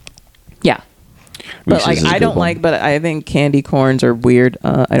 But Reese's is a I good don't one. like, but I think candy corns are weird.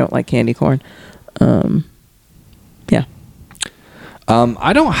 I don't like candy corn. Yeah.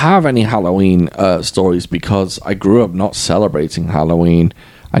 I don't have any Halloween stories because I grew up not celebrating Halloween.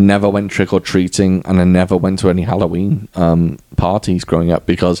 I never went trick-or-treating, and I never went to any Halloween parties growing up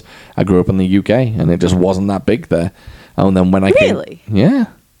because I grew up in the UK, and it just wasn't that big there. And then when I Really? came... Yeah.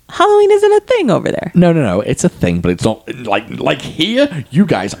 Halloween isn't a thing over there. No. It's a thing, but it's not... Like here, you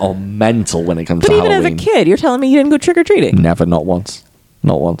guys are mental when it comes But to even Halloween. as a kid, you're telling me you didn't go trick-or-treating. Never, not once.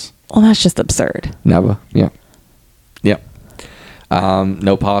 Not once. Well, that's just absurd. Never. Yeah. Yep.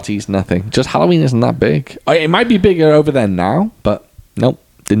 No parties, nothing. Just Halloween isn't that big. It might be bigger over there now, but nope,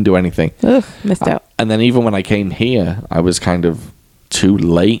 didn't do anything. Ugh, missed out. And then even when I came here, I was kind of too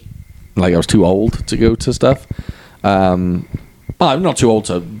late. Like I was too old to go to stuff. Well, I'm not too old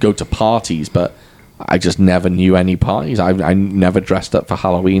to go to parties, but I just never knew any parties. I never dressed up for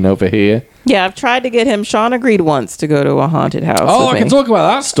Halloween over here. Yeah, I've tried to get him. Sean agreed once to go to a haunted house. Oh, with I can me. talk about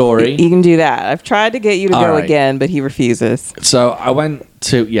that story. You can do that. I've tried to get you to All go right. again, but he refuses. So I went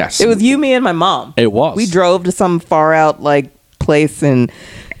to, yes. It was you, me, and my mom. It was. We drove to some far out place in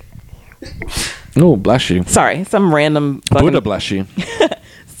Oh, bless you. sorry, some random Buddha bless you.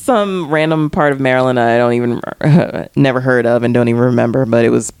 some random part of Maryland I don't even never heard of and don't even remember, but it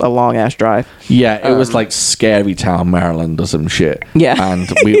was a long ass drive. Yeah, it was like Scary Town, Maryland, or some shit. Yeah. And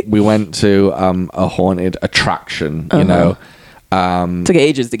we went to a haunted attraction, you know. Took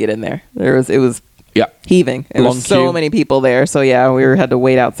ages to get in there. It was Yeah. heaving. There Long was so queue. many people there. So yeah, we had to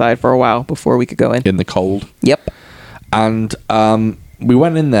wait outside for a while before we could go in. In the cold. Yep. And we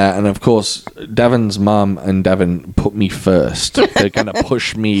went in there, and of course, Devon's mum and Devon put me first. They kind of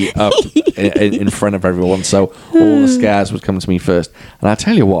pushed me up in front of everyone, so all the scares would come to me first. And I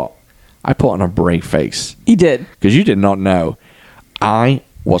tell you what, I put on a brave face. You did. Because you did not know. I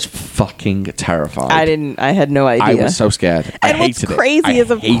was fucking terrified. I had no idea. I was so scared. I And what's hated it. crazy I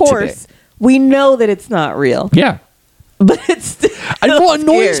is, of hated course, it. we know that it's not real. Yeah. But it's still And what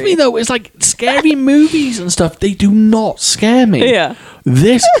annoys scary. me though is like scary movies and stuff. They do not scare me. Yeah.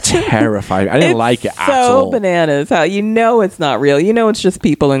 This terrified me. I didn't It's like it at so all. bananas how you know it's not real. You know it's just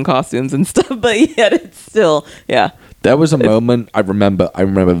people in costumes and stuff, but yet it's still, yeah. There was a moment I remember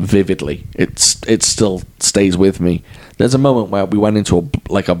vividly. It still stays with me. There's a moment where we went into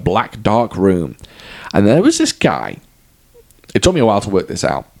a black dark room, and there was this guy. It took me a while to work this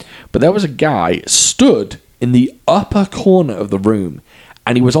out, but there was a guy stood in the upper corner of the room,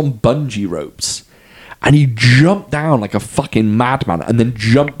 and he was on bungee ropes, and he jumped down like a fucking madman, and then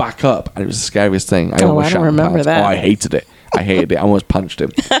jumped back up, and it was the scariest thing. I almost I shat don't my remember pants. that. I hated it. I almost punched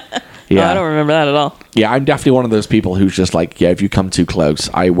him. Oh, I don't remember that at all. Yeah, I'm definitely one of those people who's just like, yeah, if you come too close,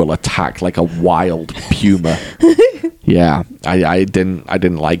 I will attack like a wild puma. Yeah, I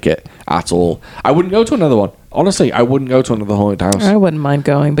didn't like it at all. I wouldn't go to another one. Honestly, I wouldn't go to another haunted house. I wouldn't mind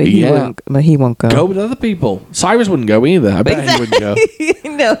going, but he Yeah. wouldn't. But he won't go. Go with other people. Cyrus wouldn't go either. I bet he wouldn't go.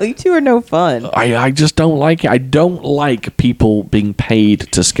 No, you two are no fun. I just don't like it. I don't like people being paid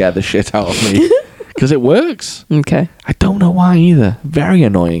to scare the shit out of me. Because it works. Okay. I don't know why either. Very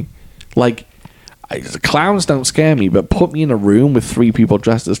annoying. Like, clowns don't scare me, but put me in a room with 3 people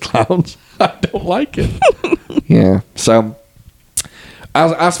dressed as clowns. I don't like it. Yeah. So,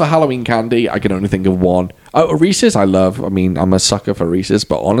 as for Halloween candy, I can only think of one. Oh, Reese's I love. I mean, I'm a sucker for Reese's,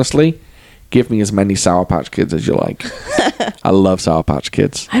 but honestly, give me as many Sour Patch Kids as you like. I love Sour Patch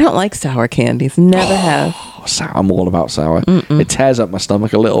Kids. I don't like sour candies. Never have. Oh, I'm all about sour. It tears up my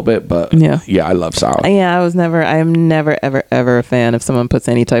stomach a little bit, but Yeah. I love sour. Yeah, I am never, ever, ever a fan if someone puts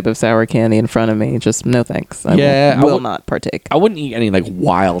any type of sour candy in front of me. Just no thanks. I will not partake. I wouldn't eat any like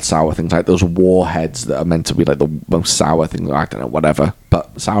wild sour things like those warheads that are meant to be like the most sour things. I don't know, whatever.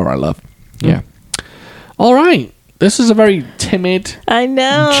 But sour I love. Yeah. All right. This is a very timid, I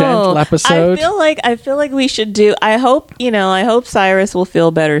know. gentle episode. I feel like we should do. I hope Cyrus will feel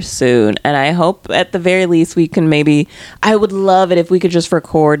better soon, and I hope at the very least we can maybe. I would love it if we could just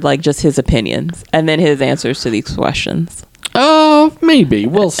record like just his opinions and then his answers to these questions. Oh, maybe.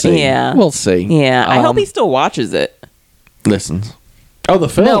 We'll see. Yeah. We'll see. Yeah, I hope he still watches it. listens. Oh, the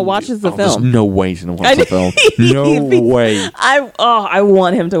film? No, watches the There's film. no way he's going to watch the film. No way. I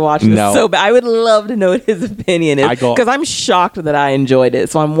want him to watch this No. so bad. I would love to know what his opinion is because I'm shocked that I enjoyed it.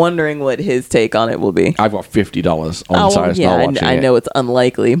 So I'm wondering what his take on it will be. I've got $50 on Cyrus not watching I it. know it's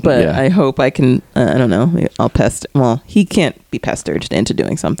unlikely, but Yeah. I hope I can. I don't know. I'll pester. Well, he can't be pestered into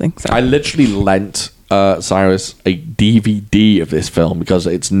doing something. So. I literally lent Cyrus a DVD of this film because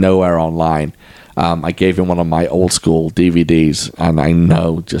it's nowhere online. I gave him one of my old school DVDs, and I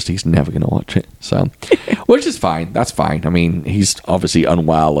know just he's never going to watch it. So, which is fine. That's fine. I mean, he's obviously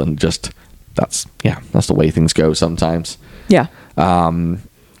unwell, and just that's the way things go sometimes. Yeah.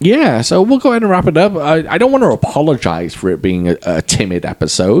 Yeah. So we'll go ahead and wrap it up. I don't want to apologize for it being a timid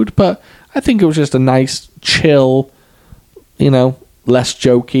episode, but I think it was just a nice, chill, less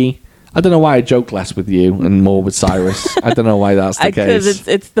jokey. I don't know why I joke less with you and more with Cyrus. I don't know why that's the case.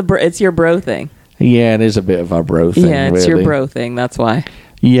 Because it's your bro thing. Yeah, it is a bit of our bro thing. Yeah, it's really. your bro thing. That's why.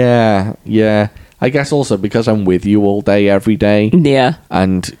 Yeah. I guess also because I'm with you all day, every day. Yeah.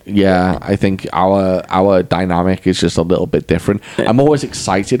 And yeah, I think our dynamic is just a little bit different. I'm always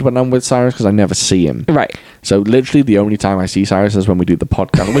excited when I'm with Cyrus because I never see him. Right. So literally the only time I see Cyrus is when we do the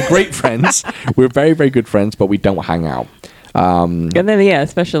podcast. We're great friends. We're very, very good friends, but we don't hang out. And then,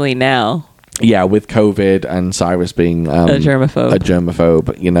 especially now. Yeah, with COVID and Cyrus being a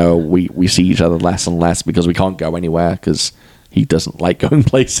germaphobe, we see each other less and less because we can't go anywhere because he doesn't like going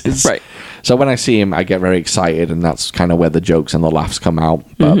places. Right. So when I see him, I get very excited, and that's kind of where the jokes and the laughs come out.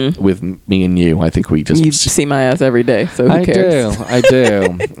 But with me and you, I think we just... You see my ass every day, so who cares? I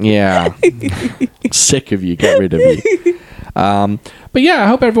do. Yeah. Sick of you. Get rid of you. But yeah, I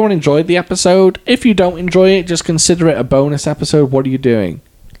hope everyone enjoyed the episode. If you don't enjoy it, just consider it a bonus episode. What are you doing?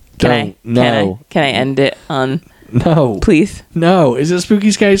 Can I end it on... No. Please? No. Is it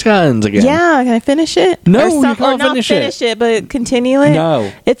Spooky Scary Skeletons again? Yeah, can I finish it? No, you can't finish it, but continue it?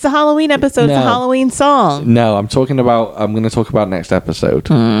 No. It's a Halloween episode. No. It's a Halloween song. No, I'm going to talk about next episode.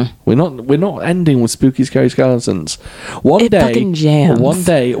 We're not ending with Spooky Scary Skeletons. One fucking jams. One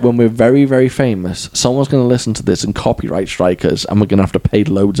day when we're very, very famous, someone's going to listen to this and copyright strike us, and we're going to have to pay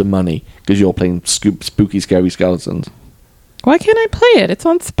loads of money because you're playing Spooky Scary Skeletons. Why can't I play it? It's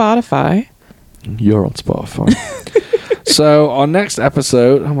on Spotify. You're on Spotify. So our next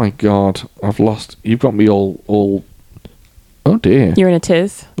episode, oh my god, you've got me all oh dear. You're in a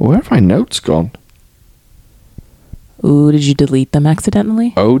tiz. Where have my notes gone? Ooh, did you delete them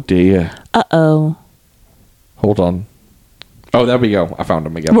accidentally? Oh dear. Uh-oh. Hold on. Oh, there we go. I found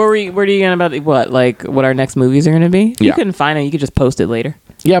them again. Were you going about what? Like what our next movies are going to be? Yeah. You couldn't find it. You could just post it later.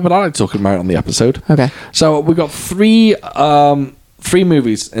 Yeah, but I like talking about it on the episode. Okay. So we've got three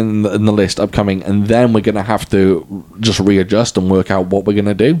movies in the list upcoming, and then we're going to have to just readjust and work out what we're going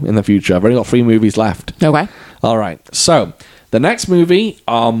to do in the future. I've only got 3 movies left. Okay. All right. So the next movie,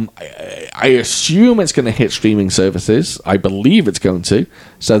 I assume it's going to hit streaming services. I believe it's going to.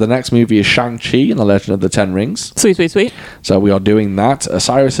 So the next movie is Shang-Chi and the Legend of the Ten Rings. Sweet, sweet, sweet. So we are doing that.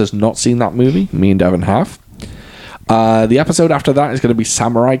 Cyrus has not seen that movie. Me and Devin have. The episode after that is going to be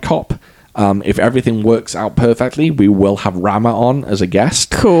Samurai Cop. If everything works out perfectly, we will have Rama on as a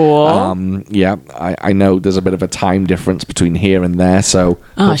guest. Cool. Yeah, I know there's a bit of a time difference between here and there, so...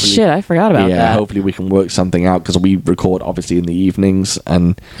 Oh, shit, I forgot about that. Yeah, hopefully we can work something out, because we record, obviously, in the evenings,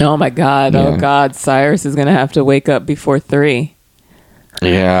 and... Oh, my God. Yeah. Oh, God. Cyrus is going to have to wake up before 3.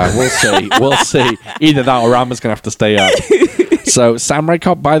 Yeah, we'll see. We'll see. Either that or Rama's going to have to stay up. So, Samurai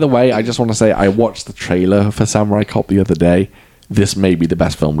Cop, by the way, I just want to say, I watched the trailer for Samurai Cop the other day. This may be the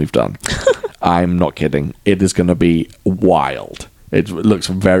best film we've done. I'm not kidding. It is going to be wild. It looks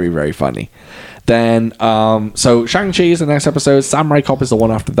very, very funny. Then, so Shang-Chi is the next episode. Samurai Cop is the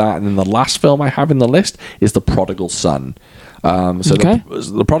one after that. And then the last film I have in the list is The Prodigal Son.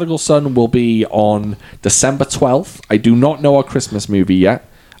 The Prodigal Son will be on December 12th. I do not know our Christmas movie yet.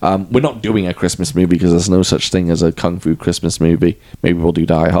 We're not doing a Christmas movie because there's no such thing as a Kung Fu Christmas movie. Maybe we'll do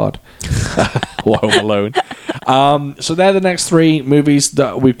Die Hard or Home Alone. So they're the next 3 movies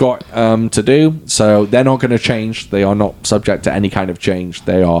that we've got to do. So they're not going to change. They are not subject to any kind of change.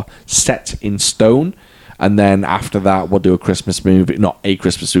 They are set in stone. And then after that, we'll do a Christmas movie. Not a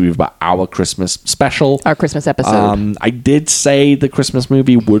Christmas movie, but our Christmas special. Our Christmas episode. I did say the Christmas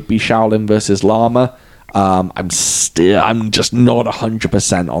movie would be Shaolin versus Llama. I'm just not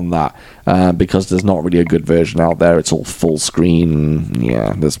 100% on that because there's not really a good version out there. It's all full screen.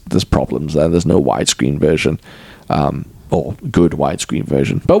 Yeah, there's problems there. There's no widescreen version or good widescreen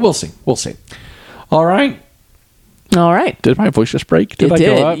version. But we'll see. All right. Did my voice just break? Did I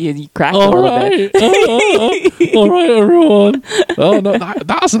go up? You cracked a little bit. All right, everyone. Oh no, that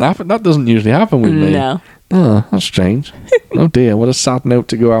doesn't happen. That doesn't usually happen with me. No. Oh, that's strange. Oh dear, what a sad note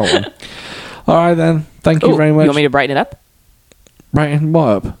to go out on. All right, then. Thank you very much. You want me to brighten it up? Brighten what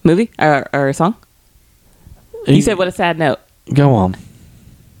up? Movie? Or song? You said what a sad note. Go on.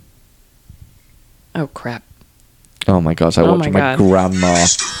 Oh, crap. Oh, my gosh. I watched my grandma.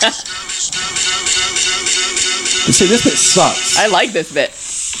 See, this bit sucks. I like this bit.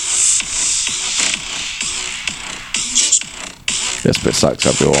 This bit sucks,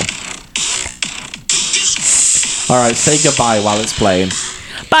 everyone. Alright, say goodbye while it's playing.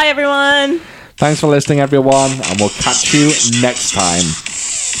 Bye, everyone. Thanks for listening, everyone, and we'll catch you next time.